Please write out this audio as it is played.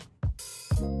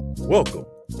Welcome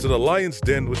to The Lion's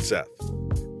Den with Seth,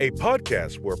 a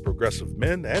podcast where progressive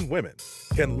men and women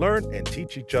can learn and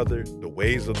teach each other the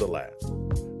ways of the land.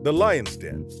 The Lion's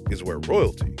Den is where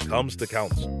royalty comes to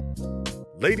council.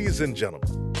 Ladies and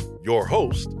gentlemen, your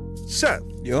host, Seth.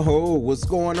 Yo, what's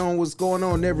going on? What's going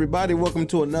on, everybody? Welcome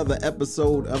to another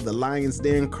episode of the Lion's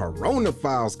Den Corona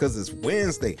Files, because it's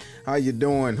Wednesday. How you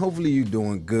doing? Hopefully you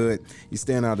doing good. You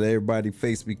stand out of everybody's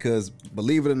face because,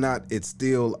 believe it or not, it's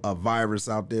still a virus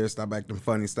out there. Stop acting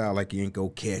funny style like you ain't gonna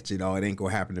catch it, or it ain't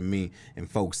gonna happen to me,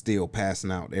 and folks still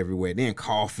passing out everywhere. Then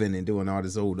coughing and doing all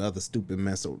this old other stupid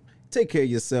mess. So take care of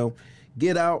yourself.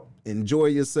 Get out, enjoy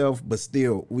yourself, but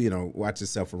still, watch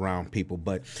yourself around people.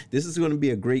 But this is going to be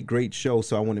a great show.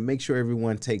 So I want to make sure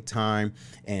everyone take time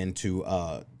and to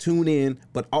tune in,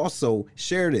 but also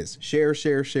share this. Share.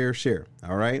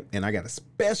 All right. And I got a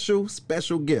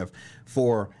special gift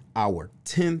for our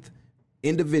 10th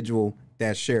individual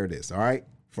that shared this. All right.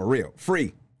 For real.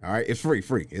 Free. All right. It's free.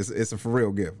 It's a for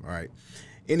real gift. All right.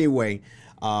 Anyway,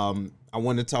 I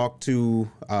want to talk to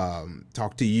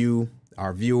you,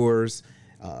 our viewers.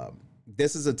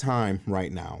 This is a time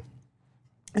right now,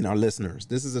 and our listeners,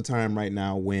 this is a time right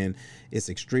now when it's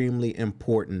extremely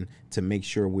important to make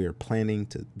sure we're planting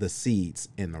the seeds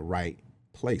in the right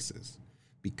places,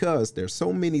 because there's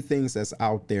so many things that's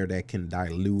out there that can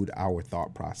dilute our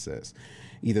thought process.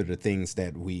 Either the things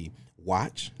that we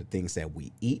watch, the things that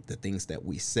we eat, the things that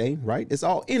we say, right? It's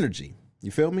all energy. You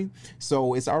feel me?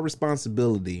 So it's our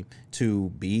responsibility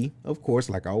to be, of course,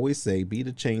 like I always say, be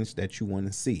the change that you want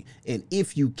to see. And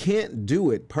if you can't do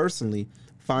it personally,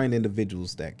 find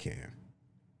individuals that can.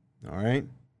 All right?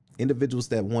 Individuals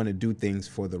that want to do things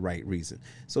for the right reason.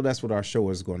 So that's what our show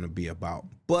is going to be about.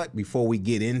 But before we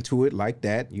get into it like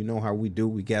that, you know how we do.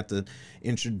 We got to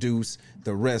introduce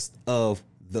the rest of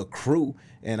the crew.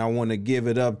 And I want to give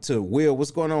it up to Will. What's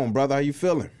going on, brother? How you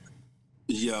feeling?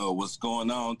 Yo, what's going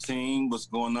on, team? What's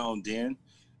going on, Den?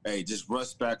 Hey, just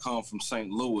rushed back home from St.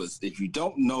 Louis. If you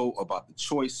don't know about the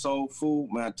Choice Soul Food,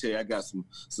 man, I tell you, I got some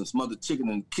smothered chicken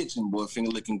in the kitchen, boy,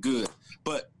 finger looking good.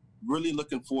 But really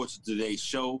looking forward to today's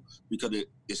show because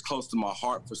it's close to my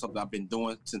heart for something I've been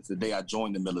doing since the day I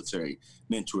joined the military,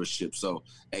 mentorship. So,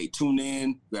 hey, tune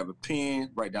in, grab a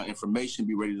pen, write down information,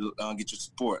 be ready to get your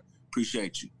support.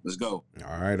 Appreciate you. Let's go.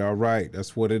 All right.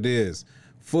 That's what it is.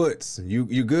 Foots,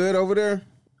 you good over there?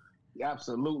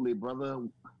 Absolutely, brother.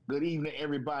 Good evening,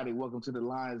 everybody. Welcome to the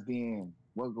Lion's Den.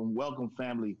 Welcome,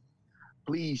 family.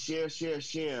 Please share.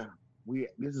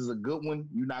 This is a good one.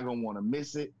 You're not gonna want to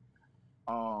miss it.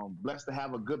 Blessed to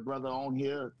have a good brother on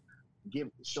here,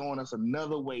 showing us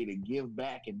another way to give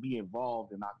back and be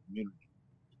involved in our community.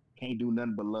 Can't do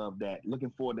nothing but love that. Looking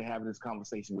forward to having this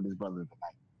conversation with this brother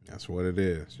tonight. That's what it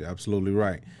is. You're absolutely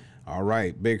right. All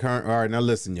right, Big Herm. All right, now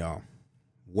listen, y'all.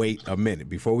 Wait a minute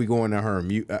before we go into Herm.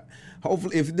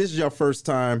 Hopefully, if this is your first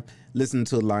time listening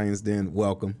to Lion's Den,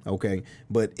 welcome. Okay,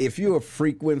 but if you're a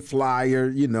frequent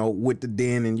flyer, with the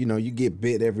den, and you get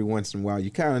bit every once in a while,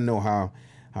 you kind of know how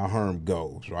Herm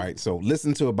goes, right? So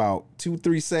listen to about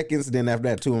 2-3 seconds, then after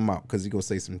that, tune him out because he's gonna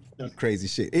say some crazy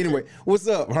shit. Anyway, what's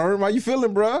up, Herm? How you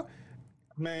feeling, bro?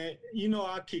 Man,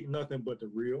 I keep nothing but the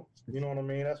real. You know what I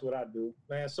mean? That's what I do,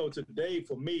 man. So today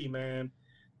for me, man,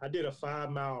 I did a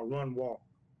 5-mile run walk.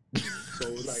 So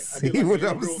I did an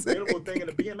interval thing in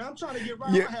the beginning. I'm trying to get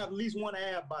right. Yeah. I have at least one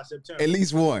ab by September. At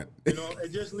least one.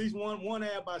 Just at least one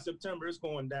ab by September. It's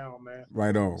going down, man.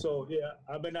 Right on. So yeah,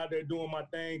 I've been out there doing my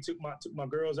thing. Took my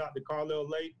girls out to Carlisle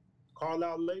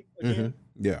Lake again.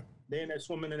 Mm-hmm. Yeah. They in there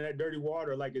swimming in that dirty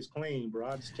water like it's clean, bro.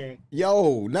 I just can't.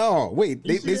 Yo, no, wait.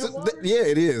 Yeah,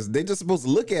 it is. They just supposed to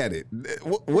look at it.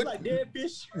 What? Like dead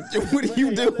fish. What do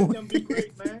you do? I let them be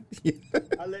great, man. Yeah.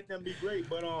 I let them be great,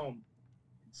 but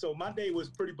So my day was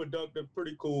pretty productive,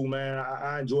 pretty cool, man.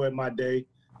 I enjoyed my day.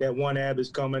 That one ab is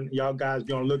coming. Y'all guys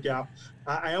be on the lookout.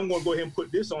 I am going to go ahead and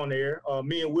put this on there.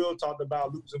 Me and Will talked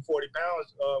about losing 40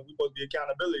 pounds. We're supposed to be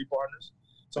accountability partners.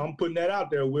 So I'm putting that out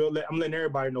there, Will. I'm letting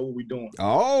everybody know what we're doing.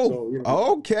 Oh,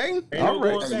 okay. All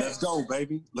right. Hey, let's go,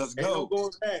 baby. Let's go. No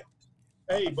going back.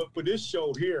 Hey, but for this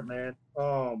show here, man,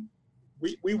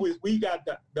 we got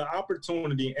the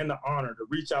opportunity and the honor to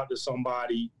reach out to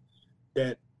somebody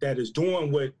that is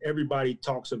doing what everybody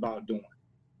talks about doing,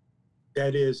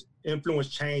 that is influence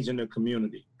change in the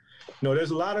community.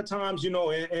 There's a lot of times, and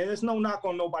it's no knock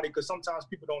on nobody because sometimes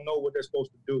people don't know what they're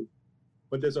supposed to do.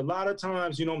 But there's a lot of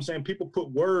times, people put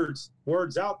words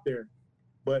out there.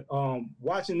 But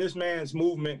watching this man's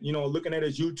movement, looking at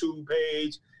his YouTube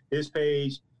page, his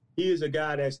page, he is a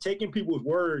guy that's taking people's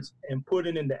words and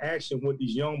putting into action with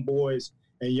these young boys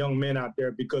and young men out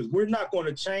there, because we're not going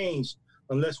to change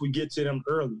unless we get to them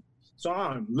early. So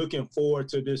I'm looking forward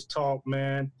to this talk,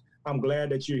 man. I'm glad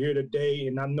that you're here today,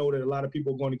 and I know that a lot of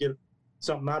people are going to get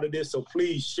something out of this, so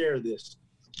please share this.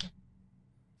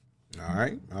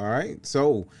 All right.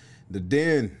 So, the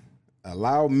Den,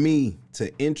 allow me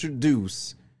to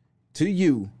introduce to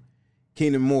you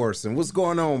Keenan Morrison. What's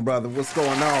going on, brother? What's going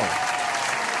on?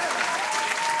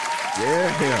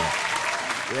 Yeah.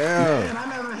 Man, I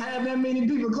never had that many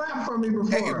people clap for me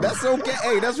before. Hey, that's okay.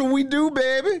 Hey, that's what we do,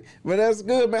 baby. But that's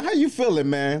good, man. How you feeling,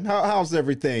 man? How's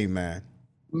everything, man?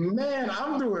 Man,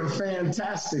 I'm doing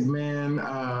fantastic, man.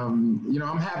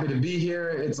 I'm happy to be here.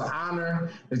 It's an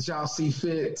honor that y'all see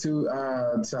fit to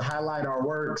highlight our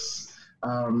works.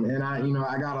 And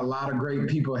I got a lot of great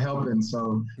people helping.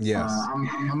 So yes.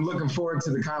 I'm looking forward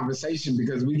to the conversation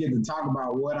because we get to talk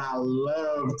about what I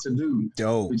love to do.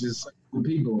 Dope. Which is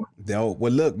people. Dope.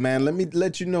 Well, look, man, let me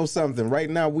let you know something. Right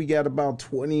now, we got about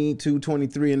 22,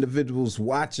 23 individuals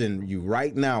watching you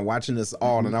right now, watching us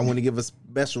all. And I want to give a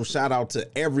special shout out to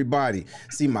everybody.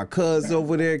 See my cuz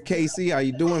over there, Casey. How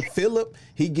you doing? Philip,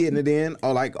 he getting it in,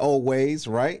 like always,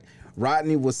 right?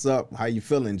 Rodney, what's up? How you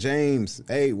feeling? James,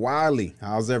 hey, Wiley,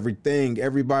 how's everything?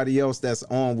 Everybody else that's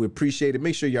on, we appreciate it.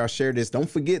 Make sure y'all share this. Don't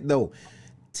forget, though,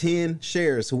 10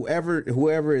 shares.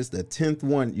 Whoever is the 10th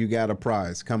one, you got a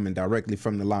prize coming directly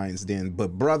from the Lions Den.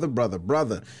 But brother,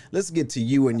 let's get to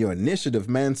you and your initiative,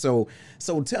 man. So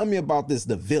tell me about this,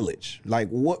 The Village. Like,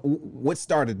 what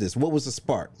started this? What was the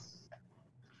spark?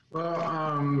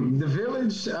 Well, The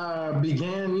Village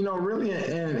began, really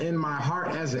in my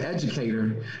heart as an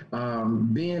educator. I've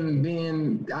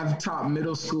taught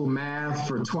middle school math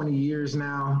for 20 years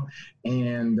now,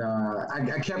 and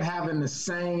I kept finding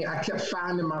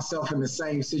myself in the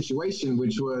same situation,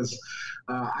 which was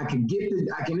I can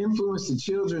influence the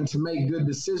children to make good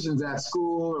decisions at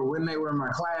school or when they were in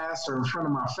my class or in front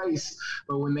of my face.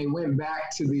 But when they went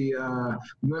back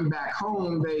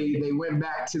home, they went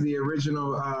back to the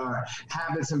original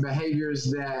habits and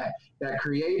behaviors that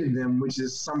created them, which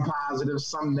is some positive,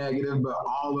 some negative, but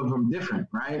all of them different,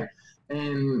 right?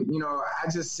 And, I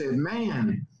just said,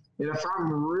 man, if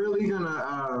I'm really going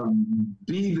to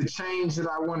be the change that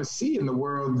I want to see in the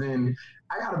world, then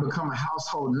I got to become a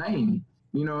household name.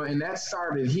 And that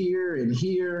started here.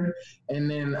 And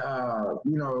then,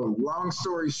 long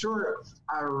story short,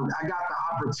 I got the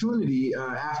opportunity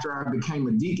after I became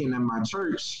a deacon at my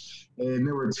church. And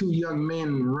there were two young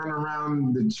men running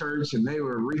around the church, and they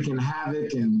were wreaking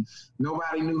havoc, and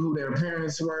nobody knew who their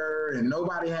parents were, and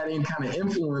nobody had any kind of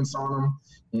influence on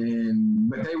them.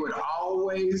 But they would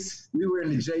always, we were in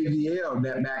the JVL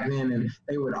back then, and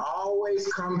they would always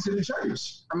come to the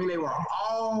church. I mean, they were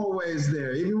always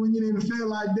there. Even when you didn't feel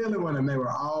like dealing with them, they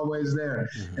were always there.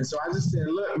 Mm-hmm. And so I just said,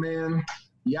 look, man,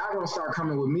 y'all gonna start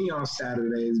coming with me on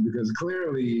Saturdays because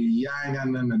clearly y'all ain't got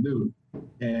nothing to do.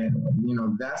 And,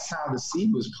 that's how the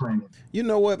seed was planted. You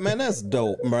know what, man? That's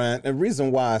dope, man. The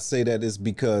reason why I say that is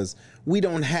because we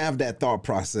don't have that thought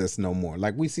process no more.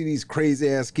 Like, we see these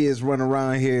crazy-ass kids running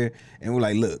around here, and we're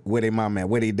like, look, where they mama at?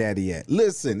 Where they daddy at?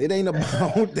 Listen, it ain't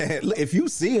about that. If you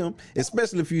see them,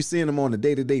 especially if you see them on a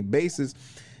day-to-day basis,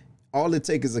 all it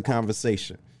takes is a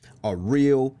conversation. A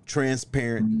real,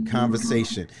 transparent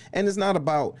conversation. And it's not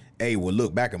about, hey, well,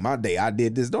 look, back in my day, I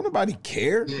did this. Don't nobody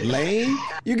care, lame.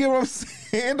 You get what I'm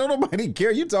saying? Don't nobody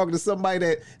care. You talking to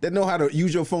somebody that know how to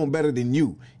use your phone better than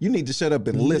you. You need to shut up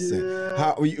and listen. Yeah.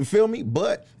 How, you feel me?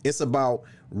 But it's about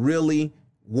really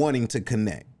wanting to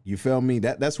connect. You feel me?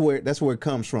 That's where it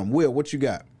comes from. Will, what you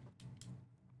got?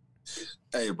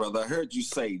 Hey, brother, I heard you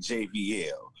say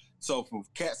JVL. So for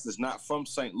cats that's not from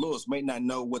St. Louis may not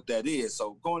know what that is.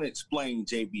 So go and explain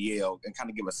JVL and kind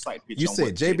of give a sight picture. You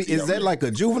said JV, is that like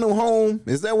a juvenile home?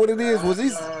 Is that what it is? Was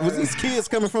these kids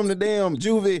coming from the damn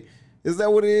juvie? Is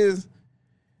that what it is?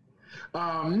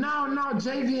 No,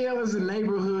 JVL is a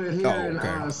neighborhood here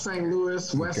in St.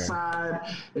 Louis. West Side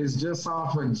is just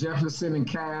off of Jefferson and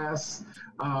Cass.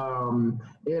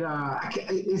 I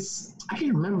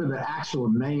can't remember the actual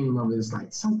name of it. It's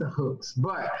like something Hooks.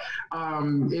 But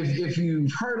if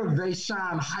you've heard of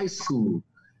Vashon High School,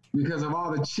 because of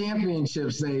all the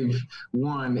championships they've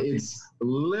won, it's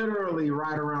literally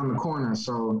right around the corner.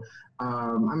 So,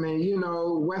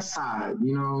 West Side,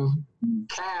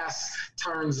 Cass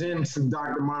turns into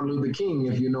Dr. Martin Luther King,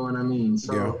 if you know what I mean.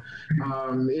 So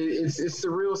it's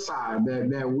the real side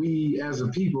that we as a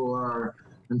people are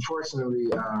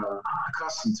unfortunately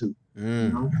accustomed to.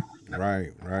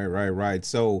 Right.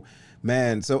 So,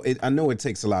 man, I know it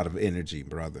takes a lot of energy,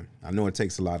 brother. I know it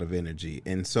takes a lot of energy.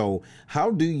 And so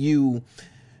how do you,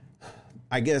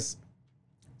 I guess,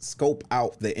 scope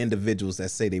out the individuals that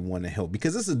say they want to help?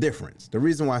 Because it's a difference. The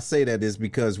reason why I say that is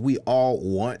because we all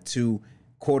want to,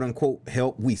 quote unquote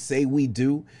help. We say we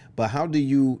do, but how do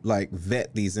you like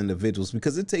vet these individuals?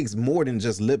 Because it takes more than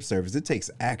just lip service. It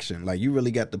takes action. Like you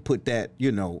really got to put that,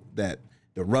 you know, that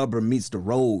the rubber meets the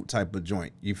road type of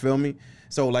joint. You feel me?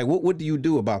 So like, what do you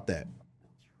do about that?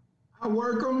 I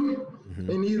work them,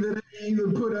 and either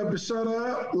put up or shut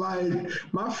up. Like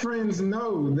my friends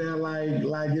know that,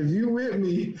 like if you with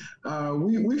me,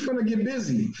 we finna get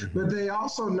busy. But they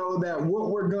also know that what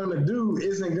we're gonna do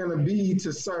isn't gonna be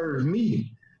to serve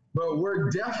me, but we're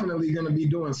definitely gonna be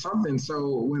doing something.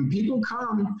 So when people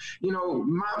come, you know,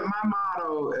 my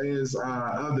motto is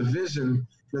of the vision.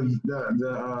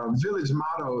 The village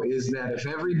motto is that if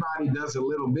everybody does a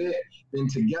little bit, then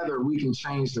together we can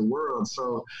change the world.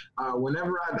 So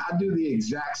whenever I do the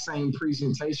exact same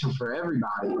presentation for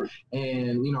everybody,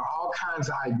 and, you know, all kinds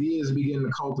of ideas begin to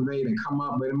cultivate and come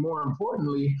up. But more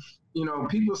importantly, you know,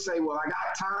 people say, well, I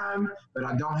got time, but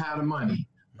I don't have the money.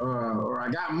 Or I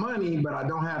got money, but I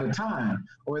don't have the time.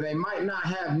 Or they might not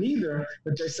have neither,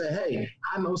 but they say, hey,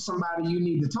 I know somebody you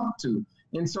need to talk to.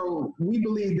 And so we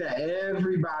believe that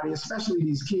everybody, especially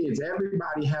these kids,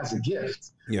 everybody has a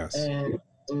gift. Yes. And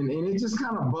it just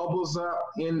kind of bubbles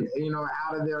up in, you know,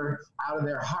 out of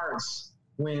their hearts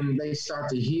when they start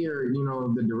to hear, you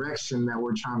know, the direction that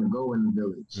we're trying to go in the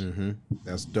village. Mm-hmm.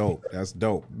 That's dope. That's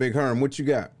dope. Big Herm, what you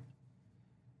got?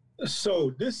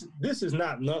 So this is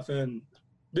not nothing.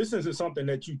 This isn't something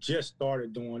that you just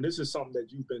started doing. This is something that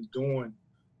you've been doing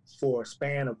for a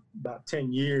span of about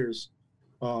 10 years.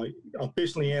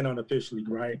 Officially and unofficially,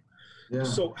 right? Yeah.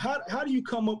 So how do you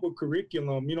come up with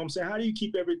curriculum? You know what I'm saying? How do you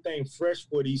keep everything fresh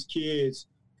for these kids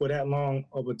for that long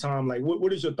of a time? Like,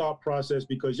 what is your thought process?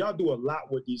 Because y'all do a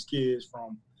lot with these kids,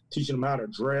 from teaching them how to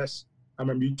dress. I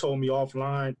remember you told me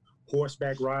offline,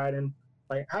 horseback riding.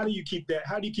 Like, how do you keep that?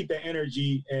 How do you keep that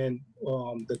energy and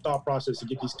the thought process to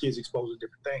get these kids exposed to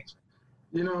different things?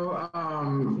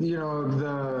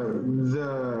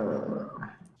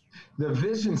 The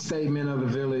vision statement of the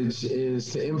village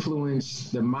is to influence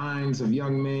the minds of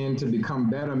young men to become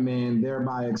better men,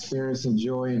 thereby experiencing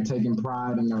joy and taking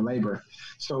pride in their labor.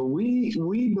 So we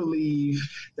believe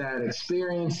that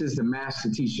experience is the master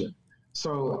teacher.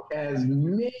 So as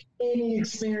many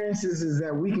experiences as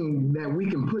that we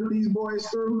can put these boys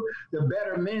through, the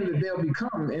better men that they'll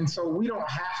become. And so we don't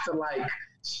have to like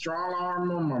strong arm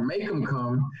them or make them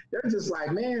come. They're just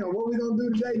like, man, what we gonna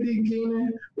do today, Deacon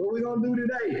Keenan? What we gonna do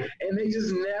today? And they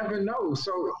just never know.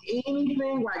 So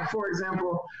anything, like for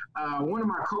example, one of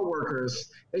my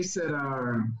coworkers, they said,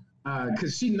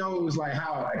 because she knows like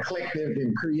how eclectic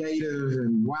and creative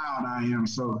and wild I am.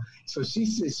 So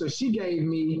she gave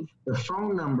me the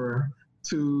phone number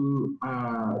to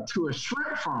a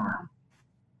shrimp farm.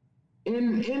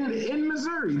 In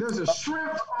Missouri. There's a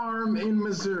shrimp farm in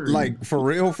Missouri. Like for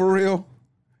real? Shrimp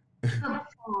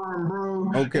farm,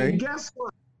 bro. Okay. And guess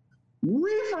what?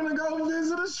 We're gonna go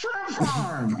visit a shrimp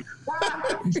farm. Why?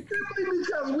 Simply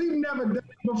because we've never done it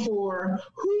before.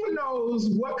 Who knows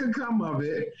what could come of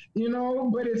it, you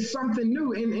know, but it's something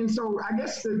new. And so I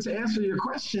guess to answer your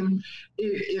question,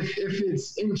 if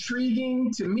it's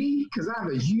intriguing to me, because I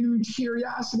have a huge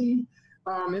curiosity,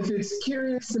 if it's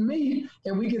curious to me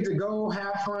and we get to go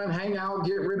have fun, hang out,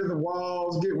 get rid of the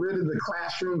walls, get rid of the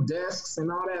classroom desks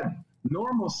and all that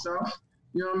normal stuff,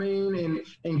 you know what I mean?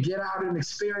 And get out and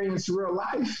experience real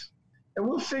life, and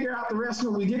we'll figure out the rest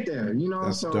when we get there, you know?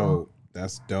 That's dope.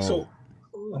 That's dope. So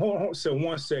hold on, so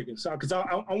 1 second. So, because I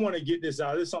want to get this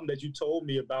out. This is something that you told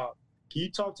me about. Can you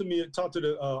talk to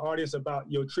the audience about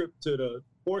your trip to the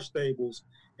horse stables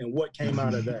and what came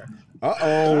out of that?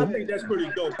 Uh-oh. I think that's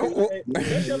pretty dope.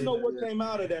 Let them know what came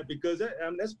out of that, because that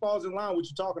falls in line with what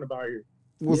you're talking about here.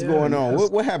 What's going on?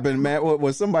 What happened, Matt?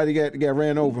 What somebody got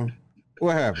ran over?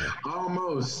 What happened?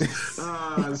 Almost. We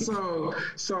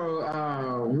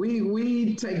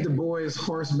take the boys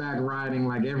horseback riding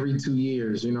like every 2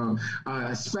 years, you know,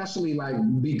 especially like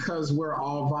because we're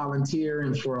all volunteer,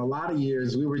 and for a lot of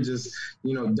years we were just,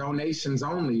 you know, donations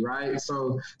only, right?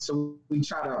 So we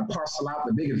try to parcel out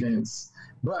the big events.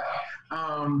 But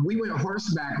we went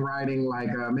horseback riding like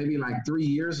maybe like 3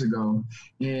 years ago,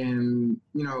 and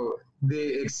you know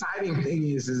the exciting thing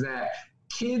is that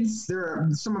kids,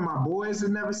 some of my boys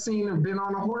have never seen or been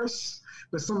on a horse,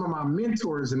 but some of my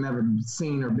mentors have never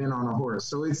seen or been on a horse.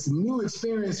 So it's a new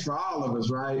experience for all of us,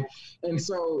 right? And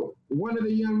so one of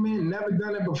the young men never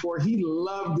done it before. He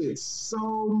loved it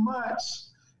so much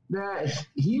that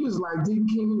he was like, Deacon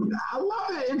King, I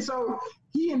love it. And so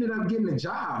he ended up getting a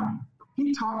job.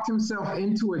 He talked himself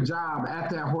into a job at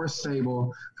that horse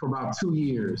stable for about 2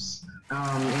 years.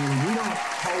 And we don't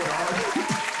hold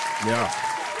on. Yeah.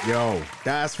 Yo,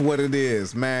 that's what it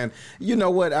is, man. You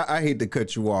know what? I hate to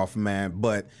cut you off, man,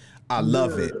 but I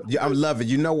love it. I love it.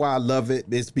 You know why I love it?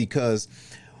 It's because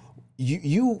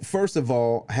you first of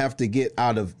all have to get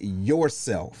out of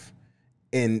yourself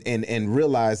and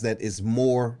realize that it's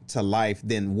more to life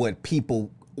than what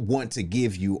people want to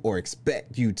give you or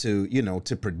expect you to,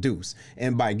 to produce.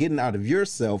 And by getting out of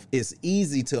yourself, it's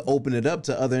easy to open it up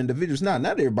to other individuals. Now,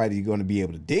 not everybody's going to be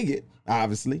able to dig it,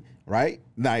 obviously, right?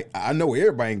 Now, I know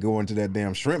everybody ain't going to that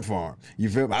damn shrimp farm. You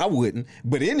feel me? I wouldn't.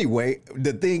 But anyway,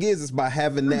 the thing is by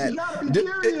having that.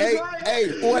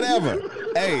 Whatever.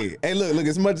 hey, look,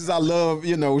 as much as I love,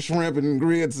 shrimp and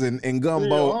grits and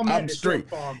gumbo, I'm straight.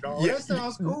 Farm, that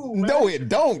sounds cool, man. No, it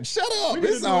don't. Shut up.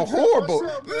 It sounds horrible.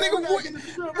 Nigga,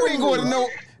 we ain't going to know.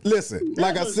 Listen,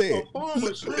 like I said,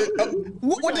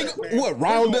 what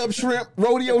roundup shrimp,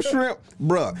 rodeo shrimp,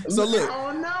 bruh. So look,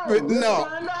 no,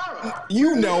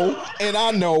 you know, and I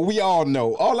know, we all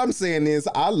know. All I'm saying is,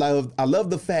 I love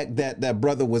the fact that that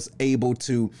brother was able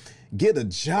to get a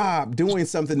job doing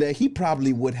something that he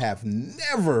probably would have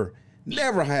never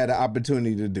had an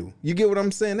opportunity to do. You get what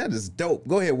I'm saying? That is dope.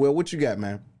 Go ahead, Will. What you got,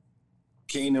 man?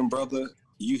 Keenan, brother,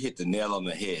 you hit the nail on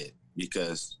the head,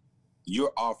 because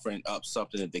you're offering up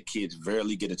something that the kids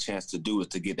rarely get a chance to do, is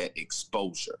to get that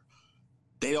exposure.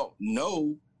 They don't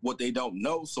know what they don't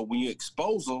know. So when you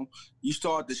expose them, you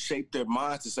start to shape their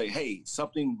minds to say, hey,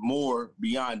 something more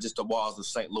beyond just the walls of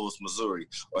St. Louis, Missouri,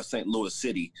 or St. Louis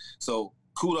City. So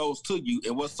kudos to you.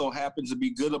 And what so happens to be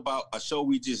good about a show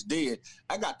we just did,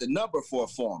 I got the number for a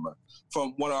farmer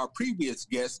from one of our previous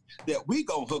guests that we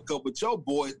gonna hook up with your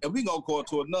boys, and we gonna go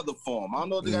to another farm. I don't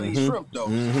know if they got any shrimp though,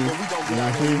 but we gonna get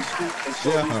out here and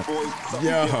show these boys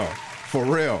something. For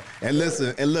real. And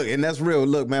listen, and look, and that's real.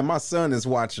 Look, man, my son is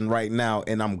watching right now,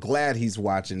 and I'm glad he's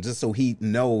watching, just so he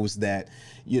knows that,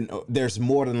 there's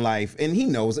more than life. And he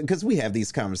knows it because we have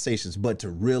these conversations, but to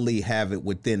really have it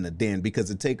within the den,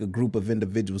 because it takes a group of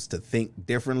individuals to think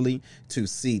differently, to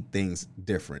see things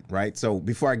different, right? So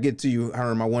before I get to you,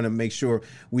 Herm, I want to make sure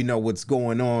we know what's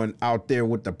going on out there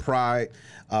with the Pride.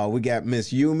 We got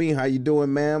Miss Yumi. How you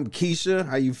doing, ma'am? Keisha,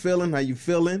 how you feeling?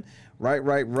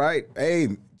 Right.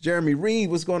 Hey, Jeremy Reed,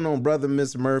 what's going on, brother?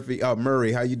 Miss Murray,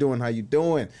 how you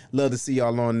doing? Love to see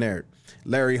y'all on there.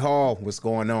 Larry Hall, what's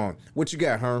going on? What you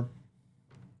got, Herm?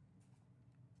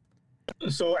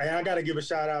 So, and I got to give a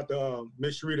shout out to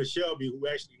Miss Sharita Shelby, who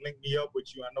actually linked me up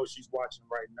with you. I know she's watching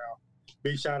right now.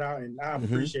 Big shout out, and I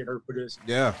appreciate her for this.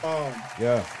 Yeah.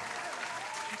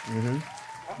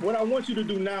 What I want you to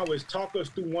do now is talk us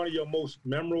through one of your most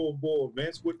memorable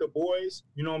events with the boys.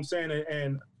 You know what I'm saying?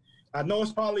 And I know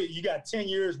it's probably, you got 10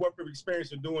 years worth of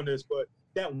experience in doing this, but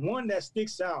that one that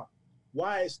sticks out,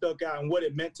 why it stuck out, and what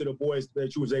it meant to the boys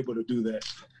that you was able to do that.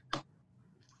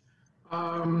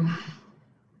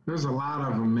 There's a lot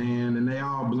of them, man, and they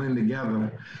all blend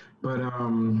together. But,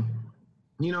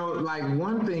 like,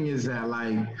 one thing is that,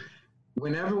 like,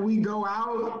 whenever we go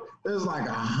out, there's like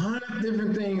 100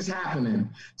 different things happening.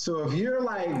 So if you're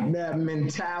like that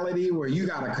mentality where you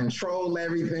got to control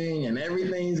everything and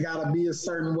everything's got to be a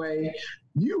certain way,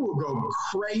 you will go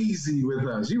crazy with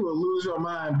us. You will lose your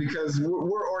mind, because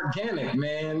we're organic,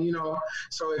 man.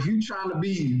 So if you're trying to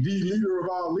be the leader of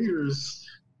all leaders,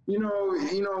 a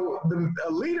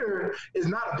leader is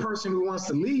not a person who wants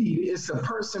to lead. It's a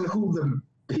person who the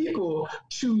people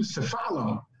choose to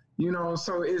follow.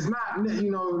 So it's not,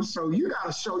 so you got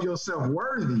to show yourself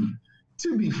worthy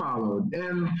to be followed.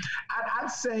 And I'd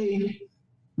say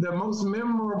the most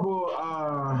memorable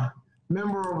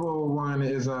one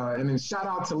is, and then shout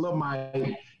out to Lil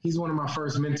Mike. He's one of my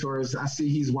first mentors. I see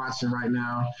he's watching right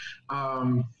now.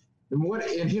 And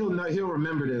he'll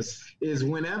remember this, is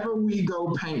whenever we go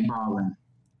paintballing,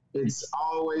 it's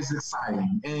always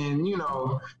exciting. And,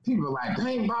 people are like,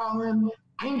 paintballing,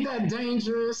 ain't that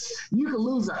dangerous? You could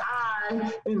lose an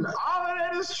eye, and all of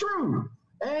that is true.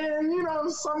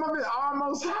 And, some of it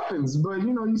almost happens, but,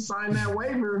 you sign that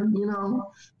waiver,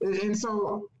 and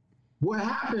so what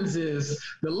happens is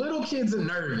the little kids are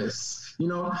nervous,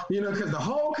 because the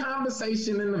whole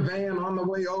conversation in the van on the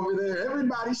way over there,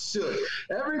 everybody's shook,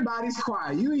 everybody's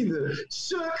quiet. You either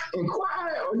shook and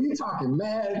quiet, or you talking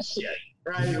mad shit.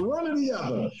 Right, one or the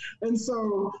other. And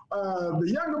so the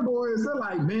younger boys, they're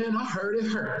like, man, I heard it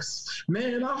hurts.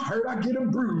 Man, I heard I get a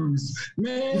bruise.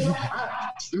 Man,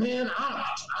 I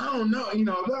don't know.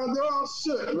 They're all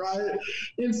shook, right?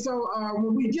 And so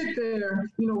when we get there,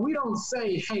 we don't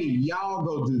say, hey, y'all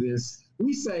go do this.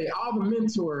 we say all the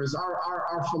mentors,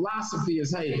 our philosophy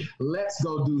is, hey, let's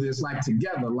go do this like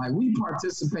together. Like we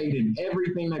participate in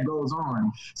everything that goes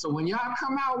on. So when y'all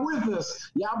come out with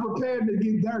us, y'all prepared to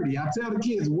get dirty. I tell the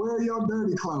kids, wear your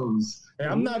dirty clothes. Hey,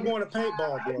 I'm not going to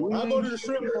paintball, bro. I'll go to the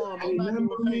shrimp farm. I'm not doing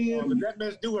paintball, but that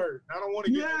mess do hurt. I don't want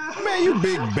to get Man, you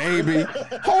big baby.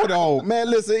 Hold on, man.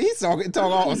 Listen, he's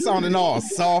sounding all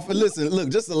soft. And listen, look,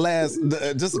 just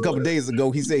a couple days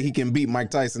ago, he said he can beat Mike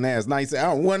Tyson ass. Now he said,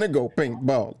 I don't want to go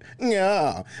paintball.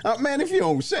 Yeah, man, if you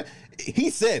don't shut.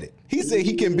 He said it. He said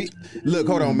he can be. Look,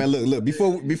 hold on, man. Look.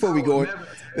 Before we go,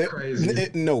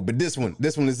 no, but this one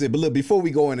is it. But look, before we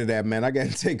go into that, man, I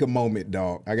gotta take a moment,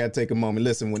 dog. I gotta take a moment.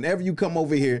 Listen, whenever you come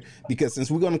over here, because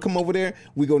since we're gonna come over there,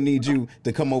 we're gonna need you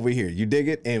to come over here. You dig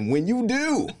it? And when you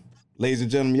do, ladies and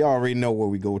gentlemen, y'all already know where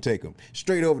we go take them.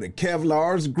 Straight over to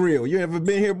Kevlar's Grill. You ever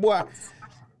been here, boy?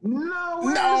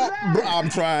 No, bro, I'm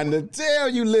trying to tell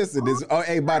you. Listen, this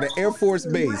by the Air Force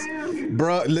Base,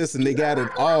 bro. Listen, they got it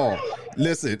all.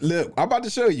 Listen, look, I'm about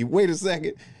to show you. Wait a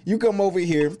second. You come over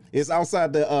here. It's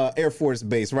outside the Air Force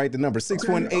Base, right? The number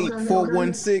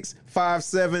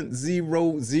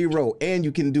 618-416-5700, and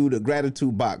you can do the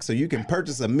gratitude box, so you can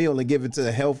purchase a meal and give it to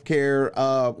the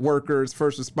healthcare workers,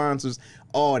 first responders,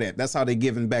 all that. That's how they're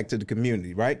giving back to the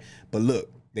community, right? But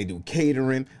look. They do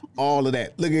catering, all of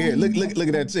that. Look at here. Look at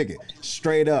that chicken.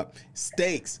 Straight up.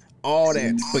 Steaks, all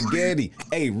that. Spaghetti.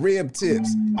 Hey, rib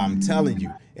tips. I'm telling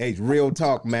you. Hey, real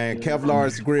talk, man.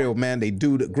 Kevlar's Grill, man. They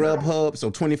do the Grubhub,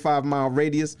 so 25-mile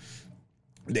radius.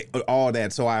 All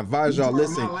that. So I advise y'all,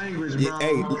 listen.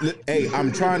 Hey,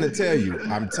 I'm trying to tell you.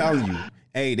 I'm telling you.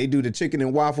 Hey, they do the chicken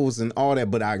and waffles and all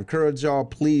that, but I encourage y'all,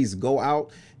 please go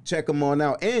out. Check them on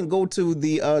out and go to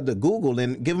the Google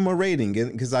and give them a rating,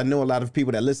 because I know a lot of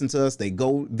people that listen to us, they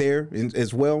go there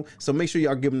as well. So make sure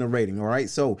y'all give them a rating. All right.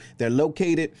 So they're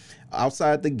located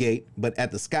outside the gate, but at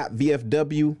the Scott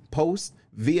VFW post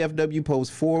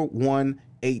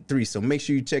 4183. So make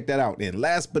sure you check that out. And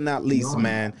last but not least,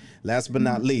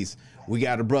 we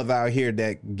got a brother out here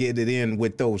that get it in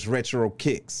with those retro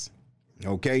kicks.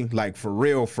 Okay, like for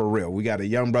real. We got a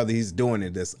young brother, he's doing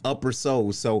it. That's Upper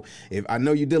Soul. So if I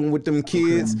know you're dealing with them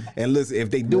kids, and listen,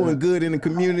 if they doing good in the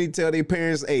community, tell their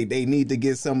parents, hey, they need to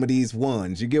get some of these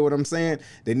ones. You get what I'm saying?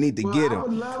 They need to get them. I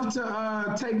would love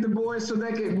to take the boys so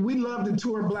they can. We love to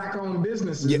tour black-owned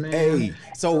businesses, man. Hey,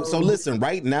 so listen.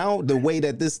 Right now, the way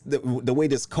this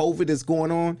COVID is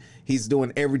going on, he's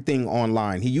doing everything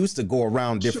online. He used to go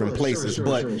around different places,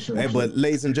 but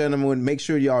ladies and gentlemen, make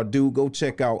sure y'all do go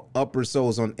check out Upper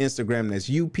Souls on Instagram. That's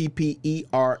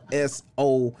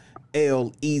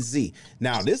UPPERSOLEZ.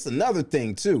 Now, this is another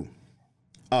thing too.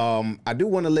 I do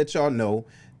want to let y'all know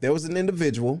there was an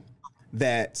individual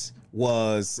that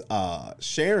was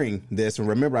sharing this, and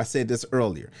remember I said this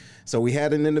earlier. So we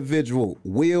had an individual,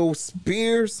 Will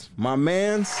Spears, my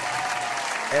man's.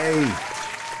 Hey,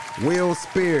 Will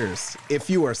Spears, if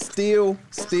you are still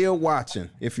watching,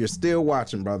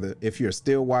 brother, if you're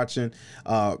still watching,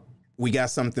 we got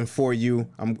something for you.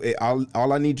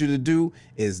 All I need you to do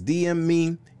is DM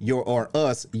me your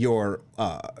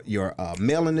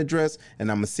mailing address,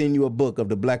 and I'm gonna send you a book of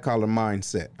the Black Collar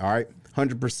Mindset. All right,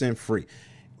 100% free.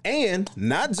 And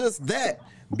not just that,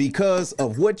 because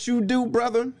of what you do,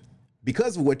 brother, I'm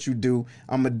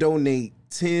gonna donate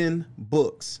 10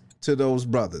 books to those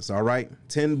brothers. All right,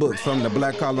 10 books from the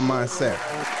Black Collar Mindset.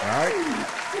 All right,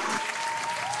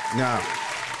 now,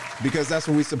 because that's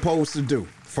what we're supposed to do.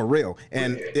 For real.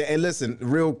 And listen,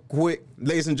 real quick,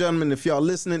 ladies and gentlemen, if y'all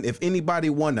listening, if anybody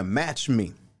want to match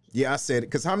me, I said it,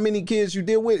 because how many kids you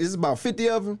deal with? It's about 50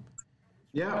 of them.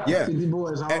 Yeah. 50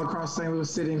 boys all across St. Louis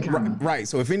City and County. Right.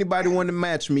 So if anybody want to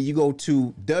match me, you go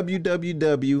to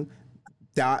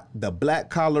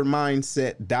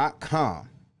www.theblackcollarmindset.com.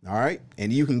 All right.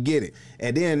 And you can get it.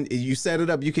 And then you set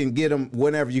it up. You can get them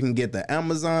whenever. You can get the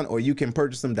Amazon, or you can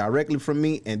purchase them directly from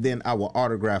me, and then I will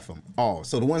autograph them all.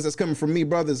 So the ones that's coming from me,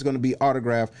 brother, is going to be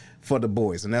autographed for the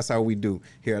boys. And that's how we do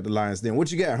here at the Lions Den.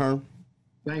 What you got, Herm?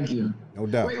 Thank you. No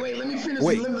doubt. Wait, let me finish.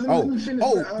 Wait. Let me finish.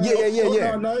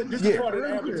 Yeah. No, this is part of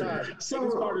the advertising.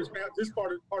 This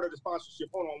part of the sponsorship.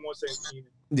 Hold on one second.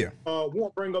 Yeah.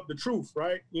 Won't bring up the truth,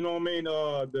 right? You know what I mean?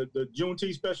 The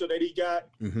Juneteenth special that he got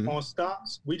on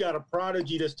stocks. We got a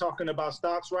prodigy that's talking about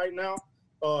stocks right now.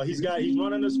 He's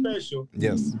running a special.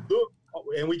 Yes. Look,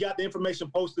 and we got the information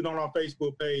posted on our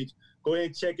Facebook page. Go ahead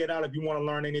and check it out if you want to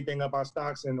learn anything about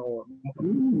stocks and or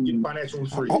get financial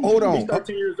free. Hold on. He's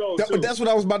 13 years old. That's what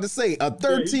I was about to say. A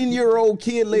 13-year-old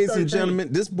kid, ladies and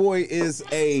gentlemen. This boy is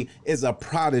a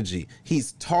prodigy.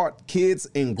 He's taught kids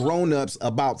and grown-ups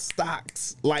about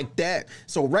stocks like that.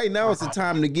 So right now it's the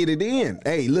time to get it in.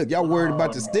 Hey, look, y'all worried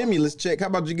about the stimulus check. How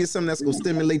about you get something that's gonna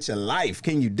stimulate your life?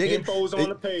 Can you dig it? Info's on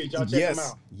the page. Y'all check them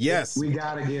out. Yes. We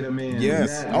gotta get him in.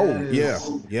 Yes.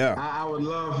 Yeah. I would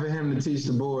love for him to teach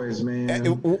the boys, man.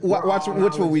 Watch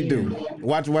what we do.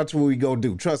 Watch what we go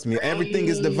do. Trust me, everything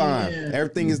is divine.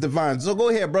 Everything is divine. So go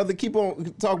ahead, brother. Keep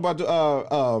on talk about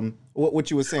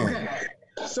what you were saying. Okay.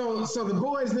 So the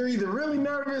boys, they're either really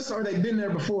nervous or they've been there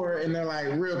before and they're like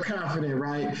real confident,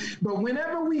 right? But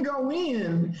whenever we go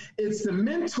in, it's the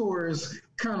mentors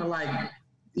kind of like,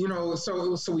 you know,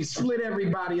 so we split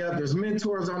everybody up. There's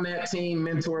mentors on that team,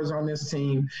 mentors on this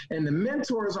team, and the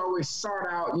mentors always start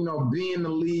out, you know, being the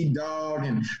lead dog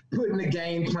and putting the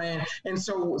game plan. And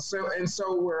so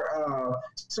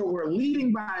we're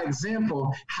leading by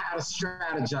example how to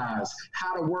strategize,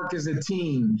 how to work as a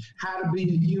team, how to be a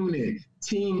unit,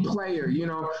 team player, you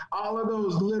know, all of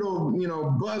those little, you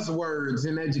know, buzzwords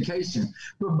in education.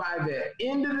 But by the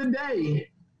end of the day,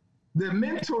 the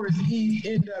mentors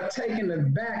end up taking the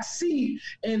back seat,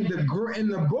 and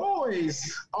the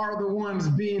boys are the ones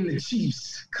being the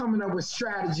chiefs, coming up with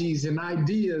strategies and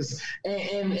ideas,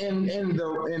 and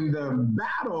the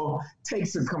battle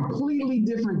takes a completely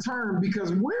different turn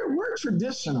because we're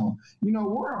traditional. You know,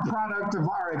 we're a product of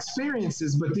our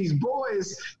experiences, but these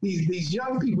boys, these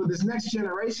young people, this next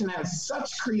generation has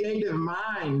such creative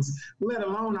minds, let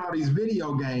alone all these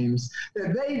video games,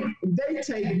 that they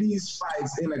take these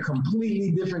fights in a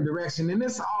completely different direction. And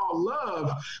it's all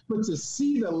love, but to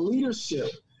see the leadership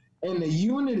and the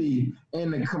unity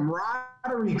and the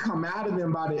camaraderie come out of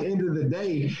them by the end of the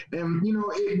day, and you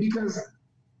know, because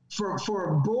for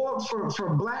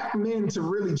black men to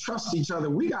really trust each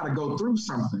other, we got to go through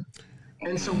something.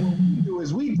 And so what we do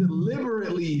is we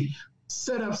deliberately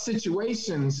set up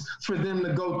situations for them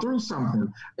to go through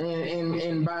something.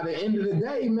 And by the end of the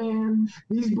day, man,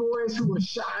 these boys who are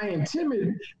shy and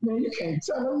timid, man, you can't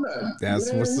tell them nothing. That's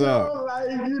man, what's up.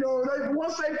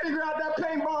 Once they figure out that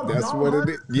paintball, that's what it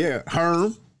is. Yeah,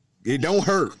 Herm, it don't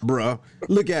hurt, bruh.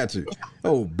 Look at you.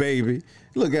 Oh, baby.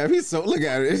 Look at it. Look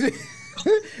at it.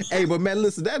 Hey, but man,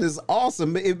 listen, that is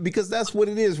awesome because that's what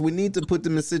it is. We need to put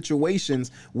them in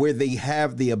situations where they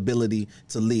have the ability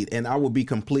to lead. And I will be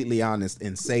completely honest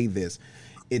and say this.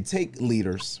 It takes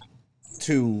leaders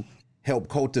to help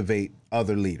cultivate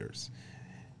other leaders.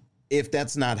 If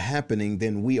that's not happening,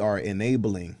 then we are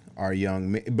enabling our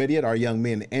young men, but yet our young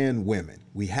men and women.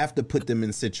 We have to put them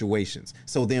in situations.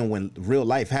 So then when real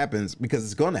life happens, because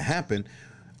it's going to happen,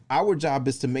 our job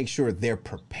is to make sure they're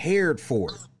prepared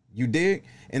for it. You dig?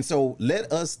 And so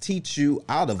let us teach you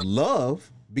out of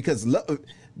love, because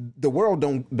the world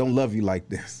don't love you like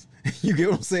this. You get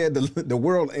what I'm saying? The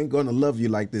world ain't going to love you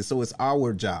like this. So it's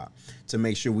our job to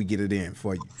make sure we get it in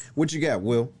for you. What you got,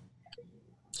 Will?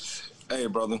 Hey,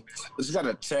 brother. Just got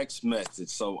a text message.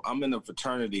 So I'm in a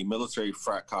fraternity, military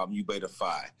frat called Mu Beta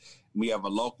Phi. We have a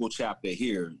local chapter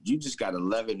here. You just got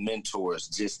 11 mentors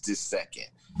just this second.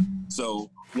 So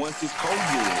once this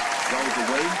COVID goes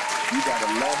away, you got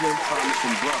 11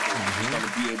 promising brothers who's going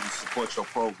to be able to support your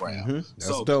program.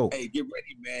 That's dope. Hey, get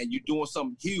ready, man. You're doing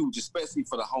something huge, especially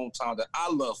for the hometown that I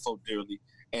love so dearly.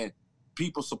 And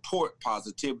people support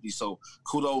positivity. So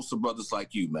kudos to brothers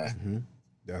like you, man.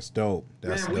 That's dope.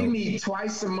 We meet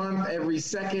twice a month, every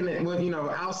second. Well, you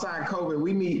know, outside COVID,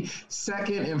 we meet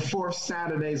second and fourth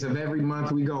Saturdays of every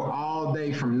month. We go all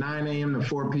day from 9 a.m. to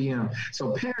 4 p.m.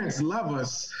 So parents love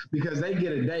us because they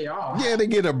get a day off. Yeah, they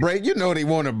get a break. You know they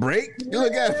want a break.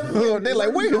 Look at they're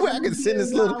like, wait, I can send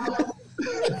this little.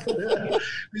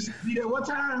 Be there what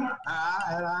time?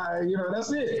 You know,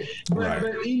 that's it.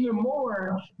 But even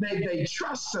more, they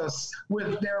trust us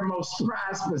with their most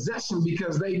prized possession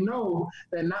because they know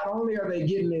that not only are they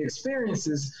getting the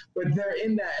experiences, but they're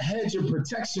in that hedge of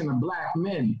protection of black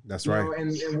men. That's right. Know,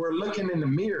 and we're looking in the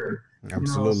mirror.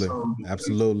 Absolutely. You know,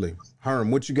 Absolutely.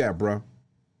 Herm, what you got, bro?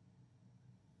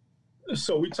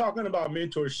 So we're talking about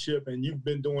mentorship, and you've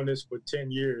been doing this for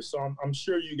 10 years. So I'm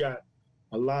sure you got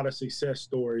a lot of success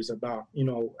stories about, you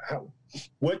know,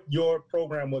 what your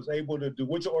program was able to do,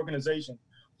 what your organization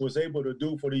was able to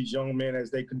do for these young men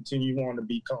as they continue on to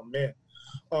become men.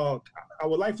 I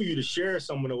would like for you to share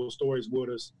some of those stories with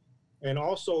us. And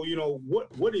also, you know,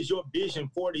 what is your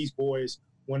vision for these boys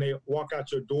when they walk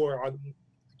out your door?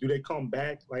 Do they come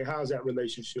back? Like, how's that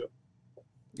relationship?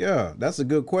 Yeah, that's a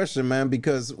good question, man,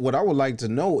 because what I would like to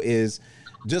know is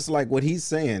just like what he's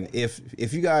saying,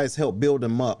 if you guys help build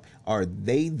them up, are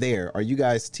they there? Are you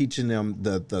guys teaching them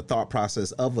the thought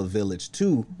process of a village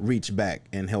to reach back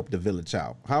and help the village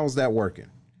out? How is that working?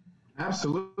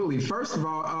 Absolutely. First of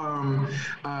all,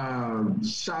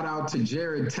 shout out to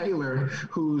Jared Taylor,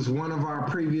 who's one of our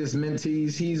previous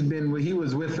mentees. He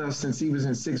was with us since he was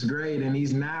in 6th grade, and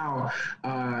he's now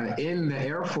in the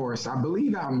Air Force, I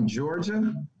believe out in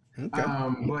Georgia. Okay.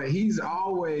 But he's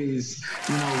always, if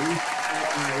you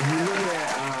look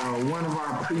at one of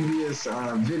our previous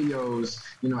videos,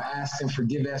 Ask and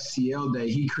Forgive STL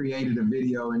Day, he created a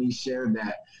video and he shared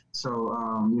that. So,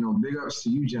 big ups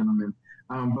to you, gentlemen.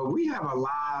 But we have a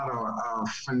lot of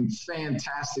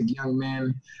fantastic young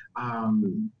men.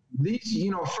 These,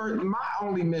 for my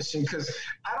only mission, because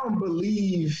I don't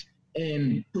believe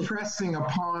in pressing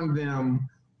upon them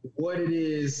what it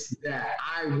is that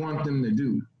I want them to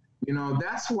do.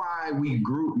 That's why we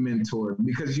group mentor,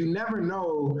 because you never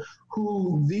know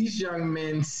who these young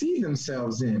men see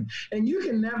themselves in. And you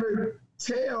can never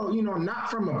tell, not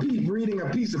from reading a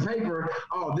piece of paper,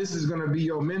 oh, this is going to be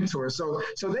your mentor. So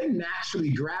they naturally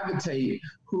gravitate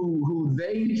who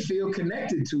they feel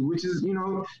connected to, which is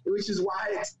why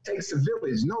it takes a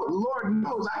village. No, Lord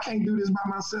knows I can't do this by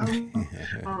myself.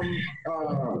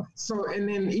 And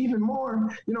then even more,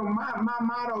 my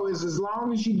motto is, as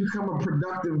long as you become a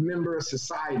productive member of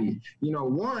society,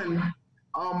 one,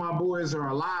 all my boys are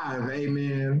alive,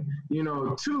 amen.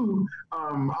 2,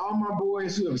 all my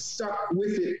boys who have stuck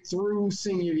with it through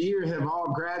senior year have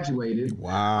all graduated.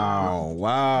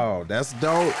 Wow, that's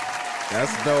dope.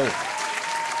 That's dope.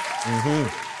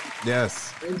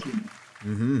 Yes. Thank you.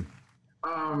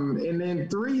 And then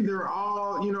 3, they're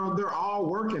all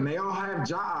working. They all have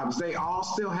jobs. They all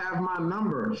still have my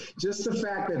number. Just the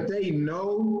fact that they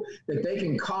know that they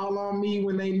can call on me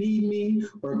when they need me,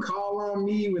 or call on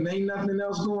me when ain't nothing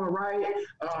else going right.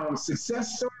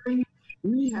 Success story,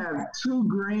 we have 2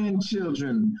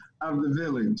 grandchildren of the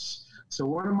village. So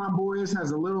one of my boys has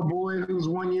a little boy who's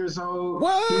 1 year old.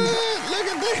 What? Look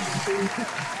at this.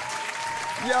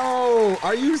 Yo,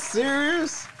 are you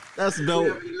serious? That's dope. We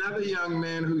have another young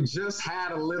man who just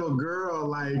had a little girl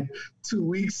like 2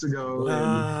 weeks ago.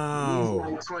 Wow. And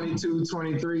he's like 22,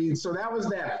 23. So that was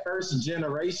that first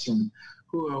generation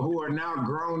who are now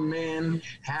grown men,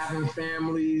 having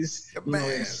families,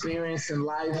 experiencing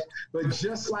life. But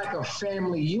just like a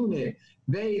family unit,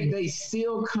 they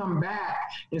still come back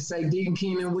and say, Deacon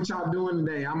Keenan, what y'all doing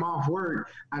today? I'm off work.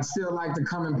 I'd still like to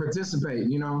come and participate,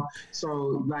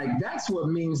 So that's what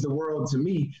means the world to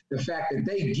me. The fact that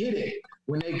they get it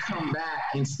when they come back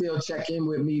and still check in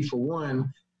with me, for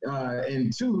one.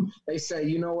 And 2, they say,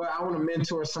 you know what, I want to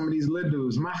mentor some of these little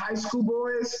dudes. My high school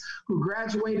boys who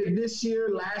graduated this year,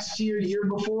 last year, year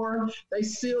before, they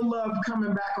still love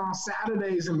coming back on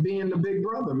Saturdays and being the big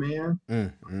brother, man.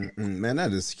 Man,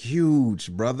 that is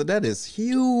huge, brother. That is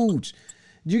huge.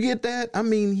 You get that? I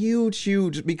mean,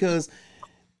 huge, because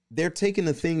they're taking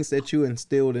the things that you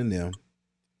instilled in them,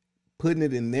 putting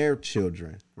it in their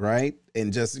children, right?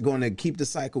 And just going to keep the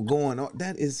cycle going. Oh,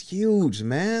 that is huge,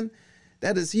 man.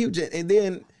 That is huge. And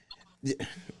then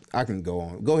I can go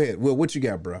on. Go ahead. Will, what you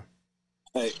got, bro?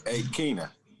 Hey, Keenan,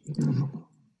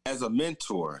 as a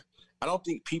mentor, I don't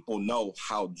think people know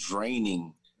how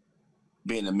draining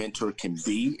being a mentor can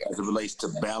be as it relates to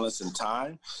balance and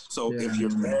time. So if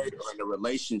you're married or in a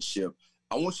relationship,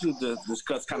 I want you to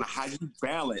discuss kind of how you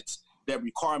balance that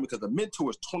requirement, because a mentor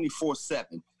is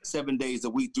 24/7, 7 days a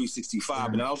week,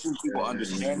 365. And I don't think people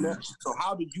understand that. So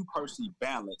how do you personally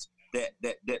balance that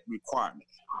requirement?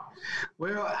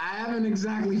 Well, I haven't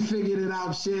exactly figured it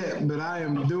out yet, but I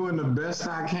am doing the best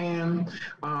I can.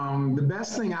 The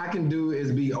best thing I can do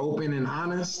is be open and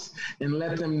honest and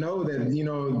let them know that,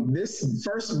 this,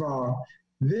 first of all,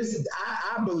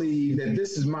 I believe that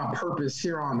this is my purpose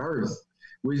here on earth.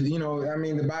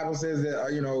 The Bible says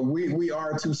that, we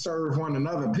are to serve one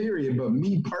another, period. But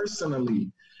me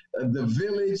personally, the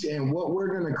village and what we're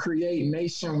going to create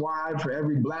nationwide for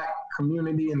every Black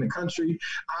community in the country,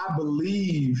 I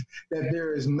believe that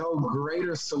there is no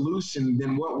greater solution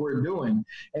than what we're doing.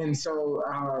 And so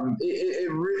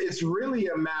it's really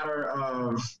a matter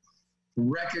of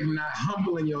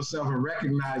humbling yourself and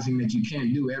recognizing that you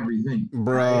can't do everything.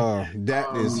 Bro, right?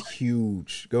 That is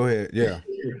huge. Go ahead. Yeah.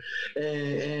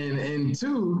 And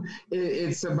two,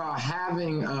 it's about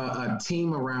having a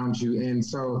team around you. And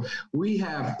so we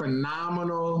have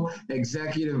phenomenal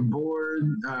executive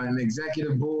board,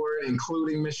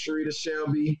 including Miss Sharita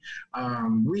Shelby.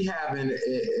 We have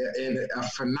a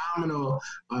phenomenal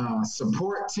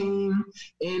support team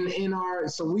in our.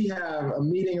 So we have a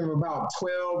meeting of about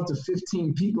 12 to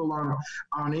 15 people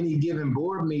on any given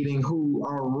board meeting who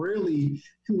are really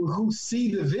who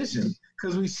see the vision.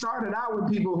 Because we started out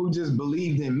with people who just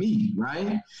believed in me,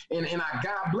 right? And I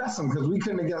God bless them, because we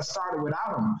couldn't have got started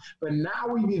without them. But now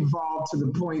we've evolved to the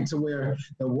point to where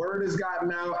the word has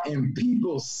gotten out and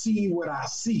people see what I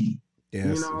see.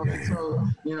 Yes.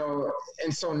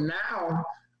 And so now,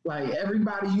 like,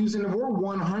 everybody using the word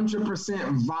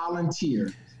 100%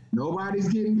 volunteer. Nobody's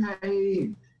getting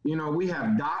paid. We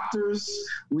have doctors,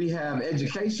 we have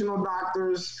educational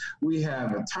doctors, we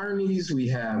have attorneys, we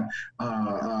have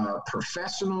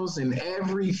professionals in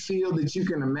every field that you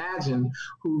can imagine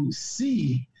who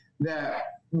see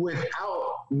that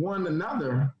without one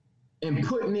another and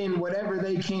putting in whatever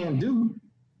they can do,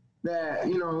 that,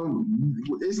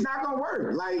 it's not going to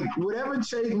work. Like, whatever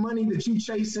money that you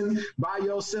chasing by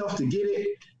yourself to get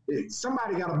it,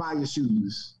 somebody got to buy your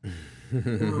shoes.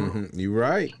 You're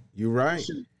right.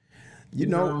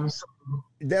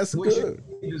 That's good.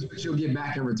 You'll get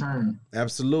back in return.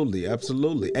 Absolutely.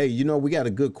 Hey, we got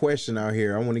a good question out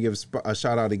here. I want to give a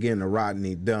shout out again to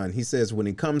Rodney Dunn. He says, when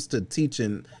it comes to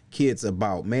teaching kids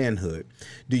about manhood,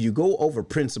 do you go over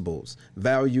principles,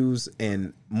 values,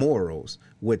 and morals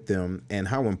with them? And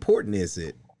how important is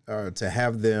it to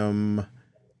have them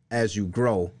as you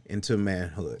grow into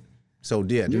manhood? So,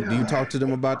 do you talk to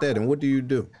them about that? And what do you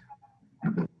do?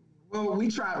 Well, we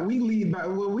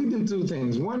do two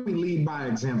things. One, we lead by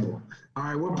example. All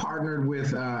right, we're partnered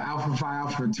with Alpha Phi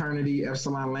Alpha Fraternity,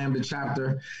 Epsilon Lambda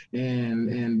chapter,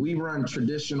 and we run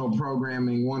traditional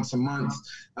programming once a month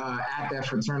at that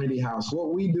fraternity house.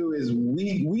 What we do is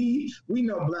we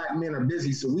know Black men are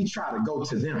busy, so we try to go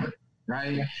to them.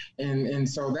 Right. And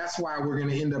so that's why we're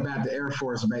going to end up at the Air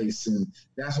Force Base. And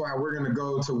that's why we're going to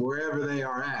go to wherever they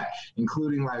are at,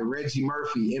 including like Reggie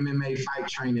Murphy, MMA fight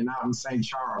training out in St.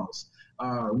 Charles.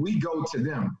 We go to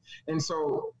them. And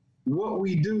so what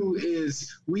we do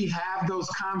is we have those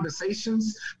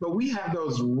conversations, but we have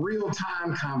those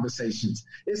real-time conversations.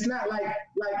 It's not like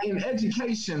in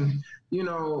education,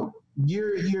 you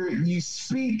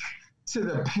speak to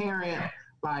the parent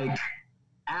like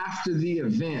after the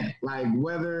event, like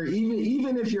whether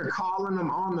even if you're calling them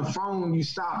on the phone, you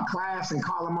stop class and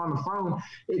call them on the phone,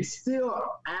 it's still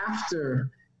after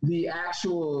the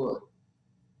actual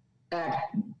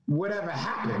act, whatever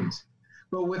happened.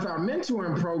 But with our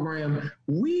mentoring program,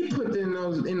 we put in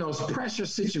those pressure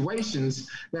situations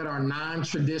that are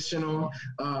non-traditional,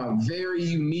 very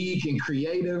unique and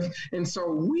creative. And so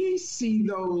we see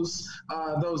those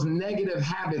negative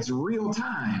habits real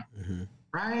time. Mm-hmm.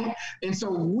 Right? And so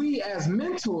we as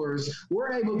mentors,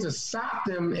 we're able to stop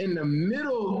them in the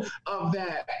middle of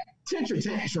that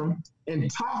tantrum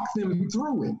and talk them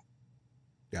through it.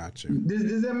 Gotcha.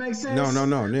 Does that make sense?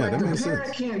 No. Yeah, like that makes sense. The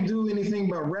parent can't do anything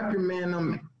but reprimand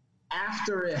them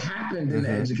after it happened in the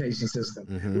education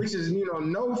system, which is,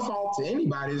 no fault to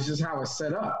anybody. It's just how it's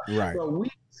set up. Right.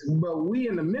 But we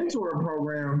in the mentor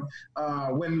program,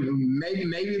 when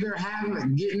maybe they're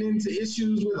getting into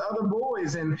issues with other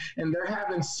boys and they're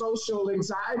having social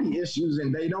anxiety issues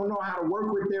and they don't know how to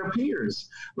work with their peers.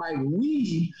 Like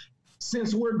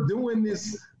since we're doing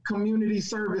this community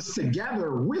service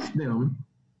together with them,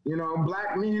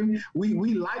 Black men,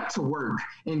 we like to work.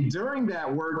 And during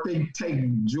that work, they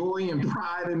take joy and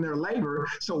pride in their labor.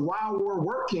 So while we're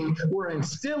working, we're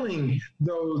instilling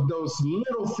those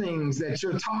little things that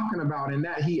you're talking about and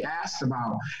that he asked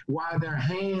about. While their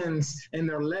hands and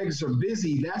their legs are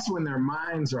busy, that's when their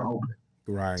minds are open.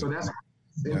 Right. So that's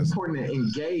important to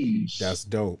engage. That's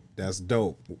dope.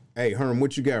 Hey, Herm,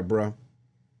 what you got, bro?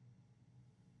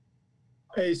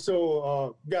 Hey,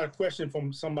 so got a question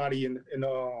from somebody in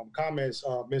the comments,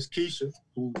 Miss Keisha,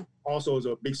 who also is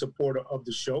a big supporter of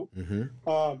the show.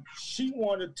 Mm-hmm. She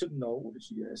wanted to know, what did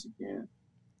she ask again?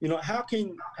 How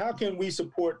can we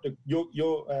support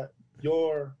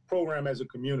your program as a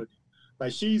community?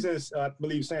 Like, she's in, I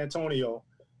believe, San Antonio,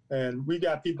 and we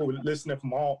got people listening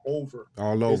from all over.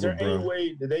 Is there any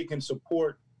way that they can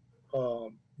support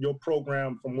your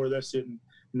program from where they're sitting?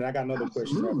 And I got another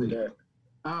question after that.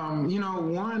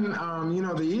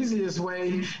 The easiest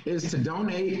way is to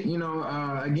donate.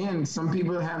 Again, some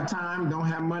people have time, don't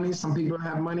have money. Some people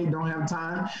have money, don't have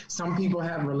time. Some people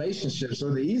have relationships.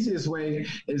 So the easiest way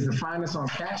is to find us on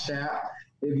Cash App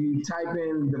If you type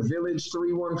in the Village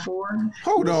 314.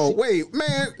 Hold on, wait,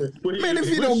 man. Man, if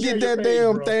you don't get that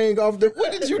damn thing off the,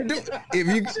 what did you do? If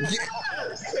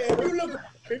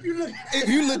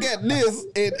you look at this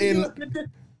and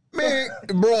man,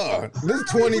 bruh, this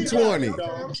 2020.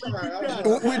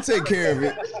 We'll take care of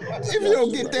it. If you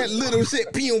don't get that little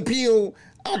shit, pew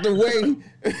out the way.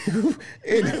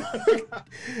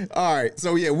 All right,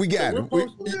 so yeah, we got it.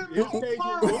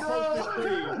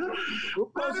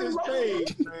 We'll post his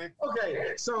page, man.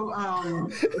 Okay, so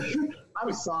I'm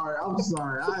sorry.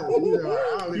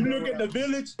 You look at the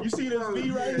Village, you see this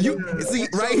V right here? You see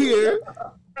right here,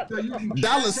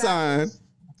 $.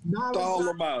 Stall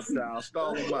them out, Sal.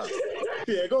 Stall them out.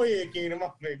 Yeah, go ahead, Keenan.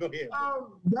 Go ahead. $,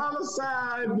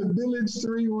 the Village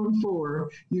 314.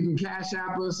 You can cash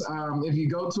app us. If you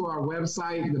go to our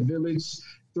website, the Village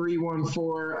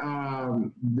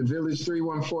 314,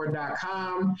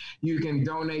 thevillage314.com. You can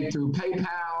donate through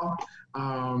PayPal.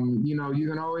 You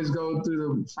can always go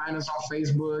find us on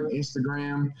Facebook,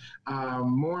 Instagram.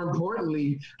 More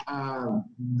importantly,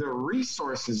 the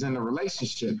resources and the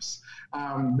relationships.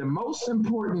 The most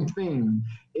important thing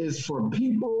is for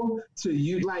people to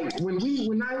use, like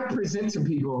when I present to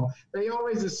people, they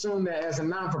always assume that as a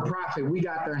non-for-profit, we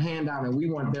got their hand out and we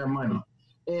want their money.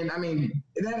 And I mean,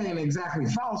 that ain't exactly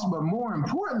false, but more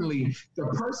importantly, the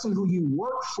person who you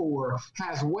work for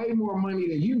has way more money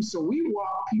than you. So we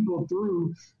walk people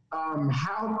through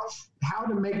how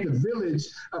to make the Village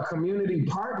a community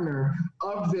partner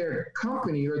of their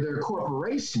company or their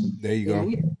corporation. There you go.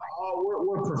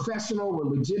 We're professional, we're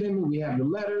legitimate, we have the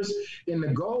letters, and the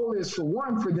goal is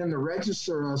for them to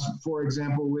register us, for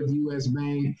example, with U.S.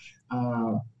 Bank,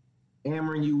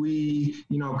 Ameren UE,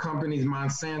 companies,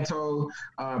 Monsanto,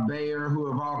 Bayer, who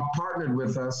have all partnered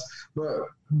with us. But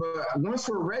once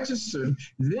we're registered,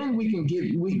 then we can get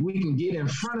in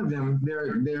front of them. They're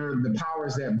the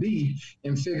powers that be,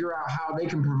 and figure out how they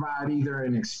can provide either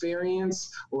an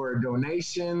experience or a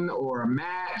donation or a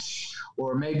match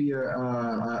or maybe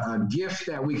a gift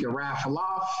that we can raffle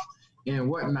off and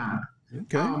whatnot.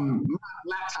 Okay. My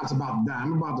laptop's about to die.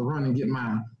 I'm about to run and get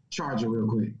my charger real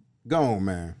quick. Go on,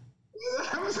 man.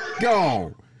 Go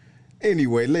on.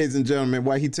 Anyway, ladies and gentlemen,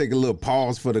 while he take a little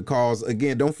pause for the calls,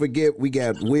 again, don't forget we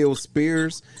got Will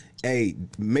Spears. Hey,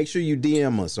 make sure you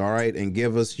DM us, all right, and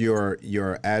give us your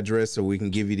address so we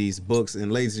can give you these books.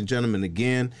 And ladies and gentlemen,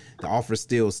 again, the offer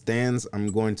still stands.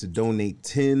 I'm going to donate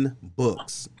 10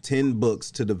 books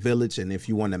to the Village. And if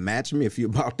you want to match me, if you're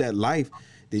about that life,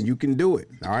 then you can do it.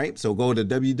 All right. So go to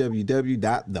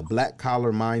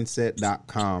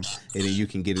www.theblackcollarmindset.com and then you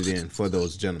can get it in for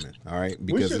those gentlemen. All right.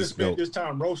 Because we should have spent this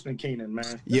time roasting Keenan, man.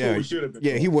 That's yeah. we should have been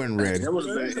doing. He wasn't ready.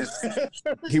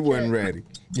 He wasn't ready.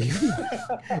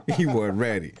 He wasn't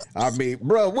ready. I mean,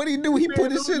 bro, what did he do? He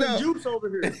put his shit up. Juice over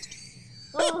here.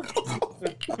 I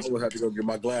would have to go get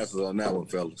my glasses on that one,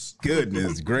 fellas.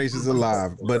 Goodness gracious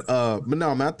alive. But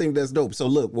no, man, I think that's dope. So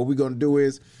look, what we're gonna do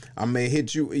is I may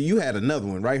hit you. You had another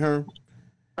one, right, Herm?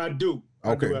 I do.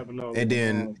 Okay. I do have another and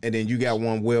then you got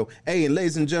one, Will. Hey, and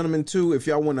ladies and gentlemen, too, if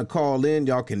y'all want to call in,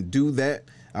 y'all can do that.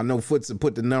 I know Foots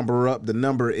put the number up. The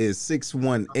number is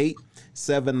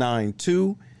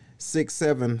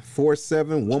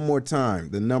 618-792-6747. One more time.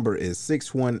 The number is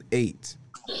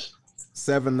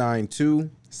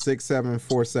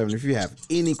 618-792-6747. If you have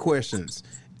any questions,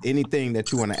 anything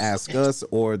that you want to ask us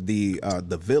or the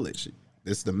Village,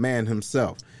 it's the man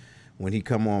himself when he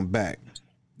come on back.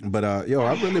 But I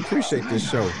really appreciate this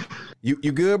show.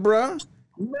 You good, bro?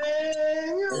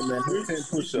 Man, we can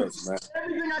push us, man.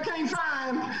 Everything I can't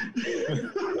find.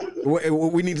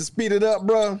 We need to speed it up,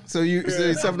 bro. So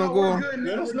something don't go on.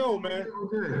 Let us know, man.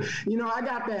 I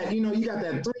got that. You got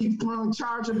that 3-prong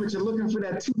charger, but you're looking for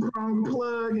that 2-prong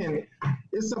plug, and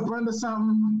it's up under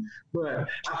something. But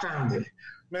I found it.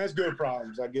 Man, it's good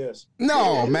problems, I guess.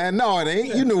 No, man, no, it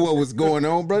ain't. You knew what was going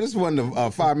on, bro. This wasn't a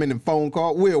 5-minute phone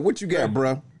call. Will, what you got,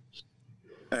 bro?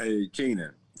 Hey,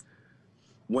 Keenan.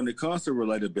 When it comes to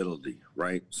relatability,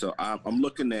 right? So I'm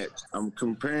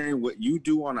comparing what you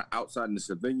do on the outside in the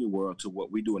civilian world to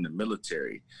what we do in the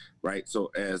military, right?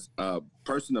 So as a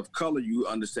person of color, you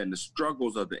understand the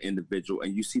struggles of the individual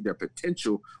and you see their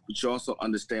potential, but you also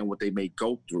understand what they may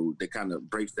go through that kind of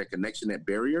breaks that connection, that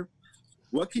barrier.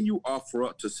 What can you offer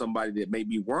up to somebody that may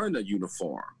be wearing a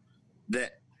uniform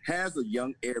that has a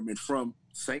young airman from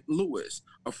St. Louis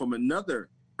or from another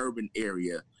urban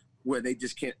area where they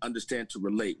just can't understand to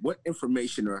relate? What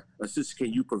information or assistance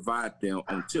can you provide them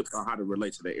on tips on how to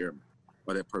relate to that airman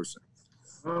or that person?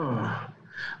 Well,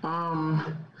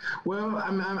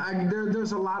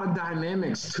 there's a lot of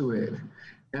dynamics to it.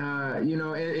 You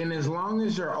know, and as long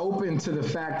as you're open to the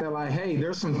fact that, like, hey,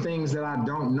 there's some things that I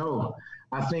don't know,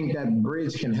 I think that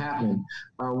bridge can happen.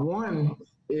 One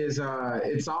is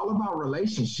it's all about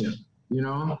relationship, you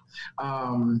know.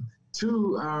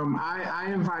 Two, I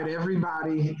invite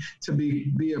everybody to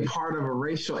be a part of a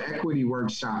racial equity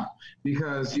workshop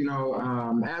because, you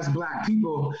know, as Black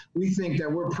people, we think that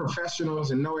we're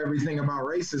professionals and know everything about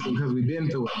racism because we've been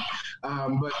through it.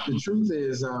 But the truth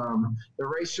is, I'm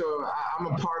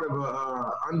a part of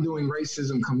a Undoing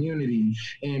Racism community.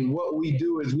 And what we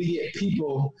do is we get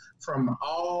people from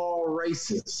all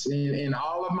races. And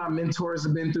all of my mentors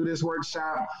have been through this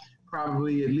workshop.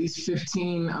 Probably at least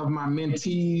 15 of my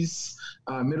mentees,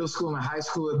 middle school and high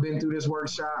school, have been through this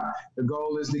workshop. The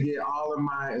goal is to get all of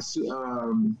my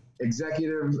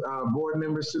executive board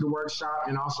members to the workshop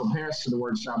and also parents to the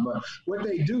workshop. But what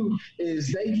they do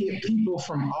is they get people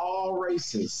from all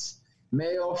races,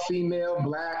 male, female,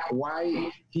 Black,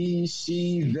 white, he,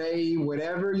 she, they,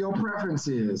 whatever your preference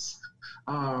is.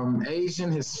 Asian,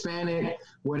 Hispanic,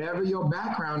 whatever your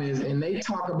background is, and they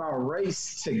talk about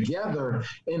race together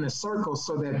in a circle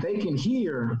so that they can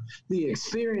hear the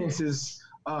experiences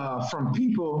from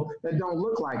people that don't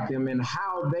look like them and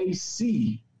how they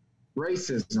see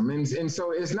racism. And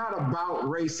so it's not about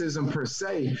racism per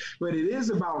se, but it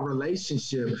is about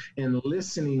relationship and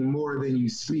listening more than you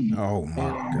speak. Oh my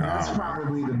God. That's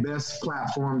probably the best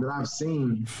platform that I've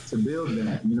seen to build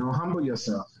that. You know, humble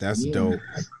yourself. That's dope.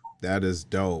 That is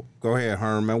dope. Go ahead,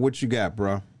 Herman. What you got,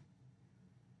 bro?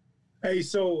 Hey,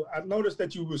 so I noticed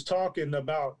that you was talking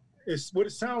about what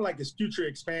it sounds like is future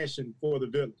expansion for the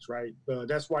village, right?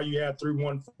 That's why you have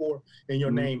 314 in your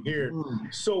name here.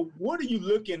 So what are you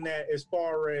looking at as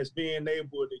far as being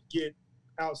able to get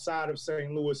outside of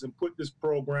St. Louis and put this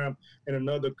program in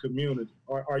another community?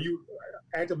 Are you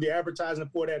actively advertising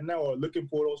for that now or looking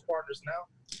for those partners now?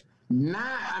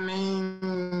 I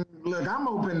mean, look, I'm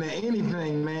open to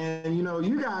anything, man. You know,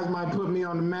 you guys might put me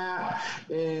on the map,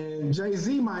 and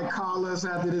Jay-Z might call us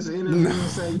after this interview and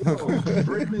say, yo,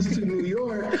 bring this to New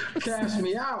York, cash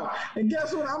me out. And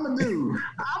guess what I'm going to do?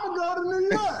 I'm going to go to New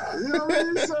York. You know what I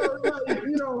mean? So, like,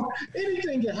 you know,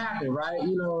 anything can happen, right?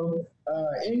 You know,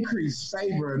 increase,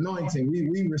 favor, anointing.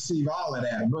 We receive all of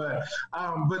that.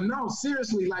 But no,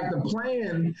 seriously, like the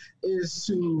plan is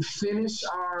to finish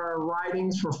our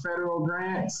writings for federal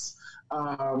grants.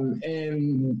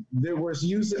 And there was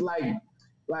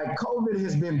like COVID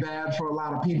has been bad for a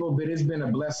lot of people, but it's been a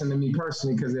blessing to me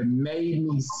personally because it made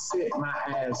me sit my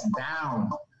ass down.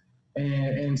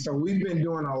 And so we've been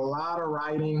doing a lot of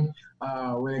writing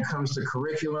when it comes to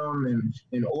curriculum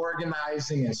and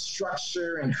organizing and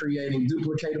structure and creating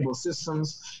duplicatable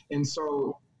systems. And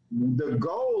so the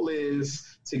goal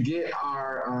is to get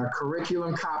our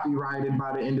curriculum copyrighted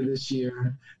by the end of this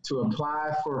year, to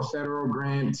apply for federal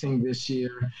granting this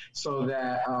year so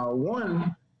that,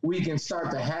 one, we can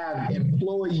start to have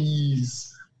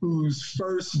employees whose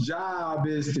first job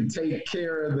is to take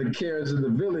care of the cares of the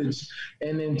village.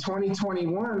 And in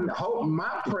 2021,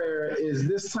 my prayer is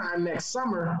this time next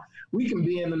summer, we can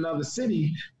be in another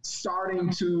city starting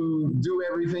to do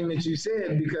everything that you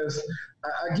said, because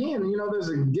again, you know, there's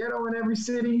a ghetto in every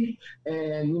city,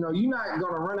 and, you know, you're not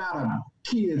going to run out of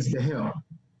kids to help.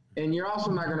 And you're also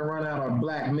not going to run out of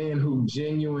Black men who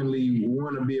genuinely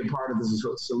want to be a part of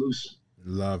the solution.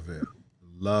 Love it.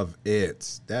 Love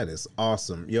it. That is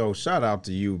awesome. Yo, shout out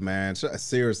to you, man.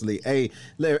 Seriously. Hey,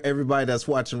 everybody that's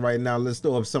watching right now, let's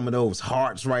throw up some of those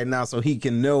hearts right now so he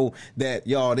can know that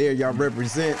y'all there, y'all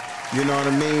represent. You know what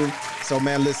I mean? So,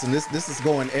 man, listen, this is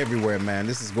going everywhere, man.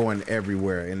 This is going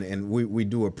everywhere, and we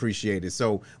do appreciate it.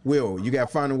 So, Will, you got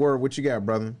final word? What you got,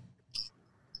 brother?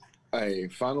 Hey,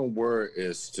 final word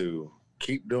is to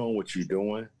keep doing what you're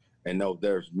doing. And know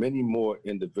there's many more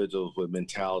individuals with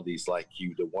mentalities like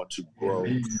you that want to grow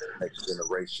the next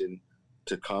generation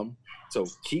to come. So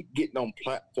keep getting on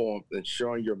platforms and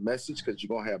sharing your message, because you're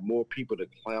going to have more people to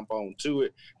clamp on to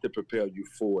it to propel you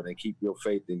forward, and keep your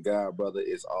faith in God, brother.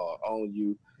 It's all on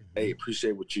you. Hey,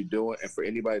 appreciate what you're doing. And for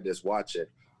anybody that's watching,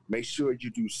 make sure you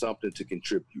do something to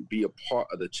contribute. Be a part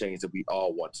of the change that we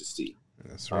all want to see.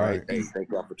 That's right. Hey,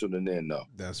 thank y'all for tuning in, though.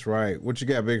 That's right. What you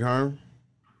got, Big Herm?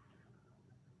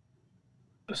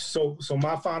 So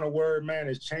my final word, man,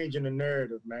 is changing the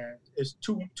narrative, man. It's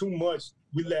too much.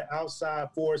 We let outside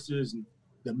forces and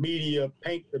the media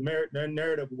paint the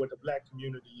narrative of what the Black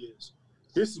community is.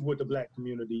 This is what the Black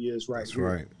community is right That's here.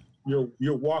 right.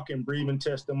 You're walking, breathing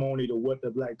testimony to what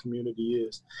the Black community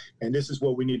is. And this is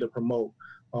what we need to promote.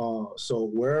 So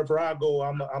wherever I go,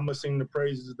 I'm gonna sing the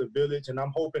praises of the village, and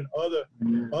I'm hoping other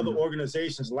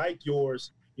organizations like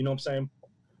yours, you know what I'm saying,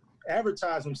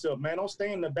 advertise themselves, man. Don't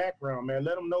stay in the background, man.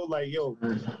 Let them know, like, yo,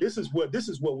 this is what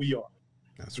we are.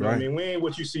 That's you know right. what I mean, we ain't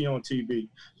what you see on TV.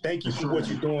 Thank you for what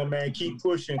you're doing, man. Keep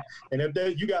pushing. And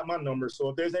if you got my number, so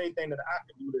if there's anything that I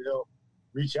can do to help,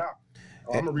 reach out.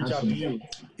 I'm gonna reach out to you.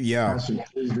 Yeah.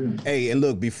 Hey, and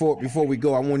look, before we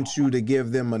go, I want you to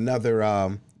give them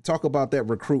another talk about that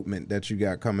recruitment that you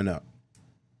got coming up.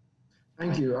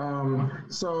 Thank you.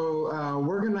 So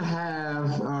we're going to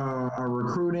have a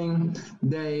recruiting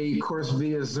day, of course,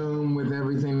 via Zoom with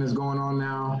everything that's going on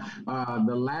now.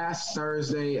 The last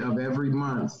Thursday of every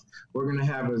month, we're going to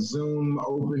have a Zoom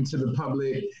open to the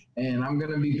public, and I'm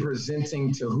going to be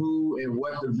presenting to who and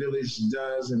what the village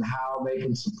does and how they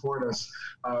can support us.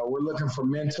 We're looking for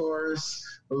mentors.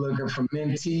 We're looking for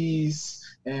mentees.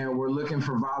 And we're looking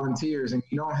for volunteers, and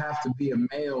you don't have to be a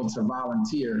male to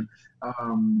volunteer.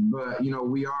 But, you know,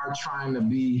 we are trying to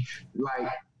be like,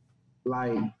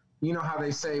 you know how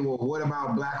they say, well, what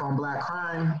about black on black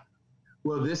crime?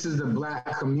 Well, this is the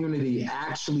black community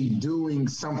actually doing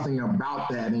something about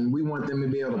that, and we want them to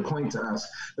be able to point to us.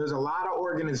 There's a lot of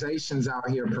organizations out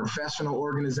here, professional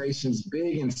organizations,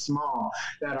 big and small,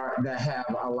 that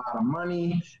have a lot of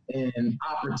money and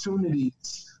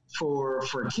opportunities for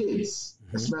kids,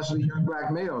 especially young black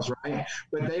males, right?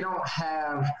 But they don't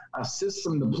have a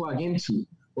system to plug into.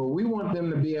 Well, we want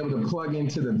them to be able to plug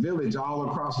into the village all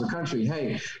across the country.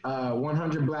 Hey,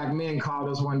 100 Black Men called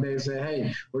us one day and said,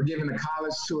 hey, we're giving a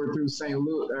college tour through St.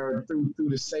 Louis or through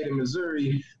the state of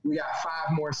Missouri. We got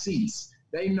 5 more seats.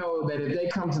 They know that if they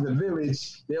come to the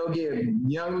village, they'll get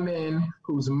young men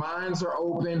whose minds are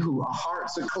open, whose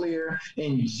hearts are clear,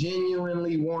 and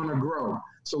genuinely want to grow.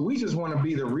 So we just want to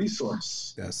be the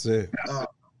resource. That's it.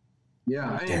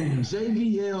 Yeah, and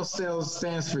JVL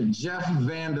stands for Jeff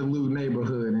Vanderloo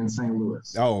Neighborhood in St.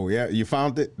 Louis. Oh, yeah, you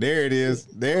found it? There it is.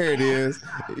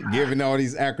 Giving all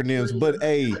these acronyms. But,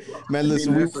 hey, man,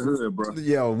 listen, we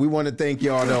want to thank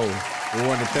y'all, though. We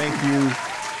want to thank you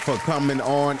for coming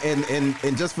on.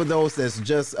 And just for those that's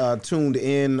just tuned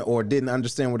in or didn't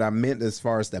understand what I meant as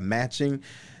far as the matching,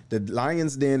 the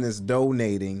Lions Den is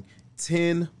donating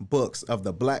 10 books of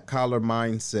the Black Collar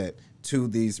Mindset to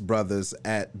these brothers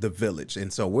at the village.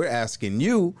 And so we're asking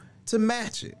you to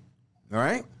match it. All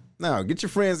right? Now, get your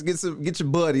friends, get your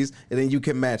buddies, and then you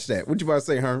can match that. What you about to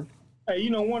say, Herm? Hey,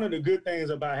 you know, one of the good things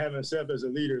about having Seth as a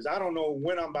leader is I don't know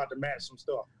when I'm about to match some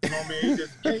stuff. You know what I mean?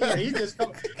 He just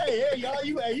come, hey, y'all,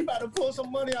 you about to pull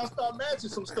some money, I'll start matching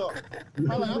some stuff.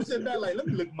 I'm sitting back like, let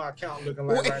me look at my account looking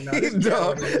like right now. He's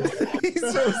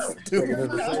so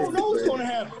stupid. I don't know what's going to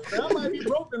happen. Man, I might be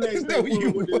broke the next day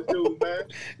with this dude, man.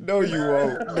 No,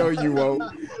 you won't.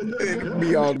 It'll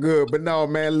be all good. But no,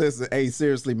 man, listen. Hey,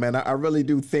 seriously, man, I really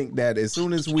do think that as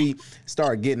soon as we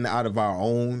start getting out of our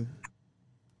own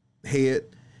head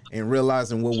and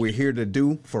realizing what we're here to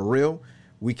do for real,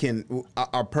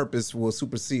 our purpose will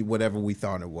supersede whatever we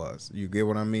thought it was. You get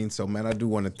what I mean? So, man, I do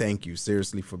want to thank you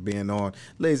seriously for being on.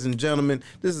 Ladies and gentlemen,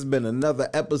 this has been another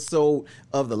episode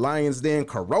of the Lions Den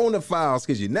Corona Files,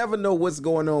 because you never know what's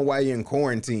going on while you're in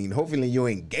quarantine. Hopefully you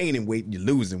ain't gaining weight, you're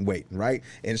losing weight, right?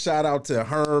 And shout out to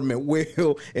Herm and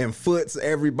Will and Foots,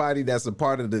 everybody that's a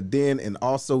part of the Den, and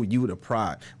also you, the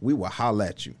Pride. We will holla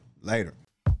at you later.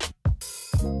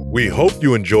 We hope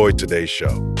you enjoyed today's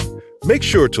show. Make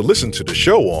sure to listen to the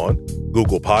show on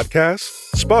Google Podcasts,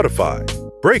 Spotify,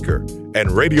 Breaker,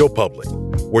 and Radio Public,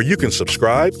 where you can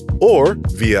subscribe, or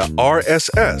via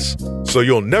RSS, so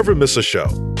you'll never miss a show.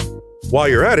 While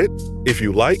you're at it, if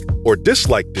you like or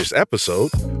dislike this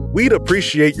episode, we'd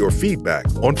appreciate your feedback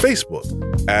on Facebook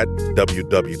at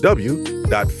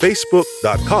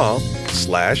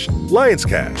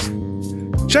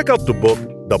www.facebook.com/Lionscast. Check out the book,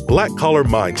 The Black Collar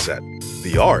Mindset,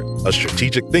 The Art of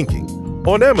Strategic Thinking,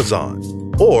 on Amazon,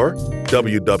 or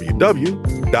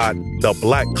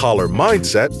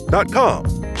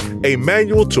www.theblackcollarmindset.com, a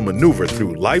manual to maneuver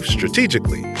through life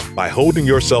strategically by holding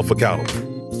yourself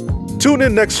accountable. Tune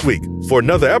in next week for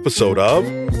another episode of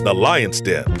The Lions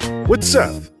Den with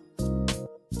Seth.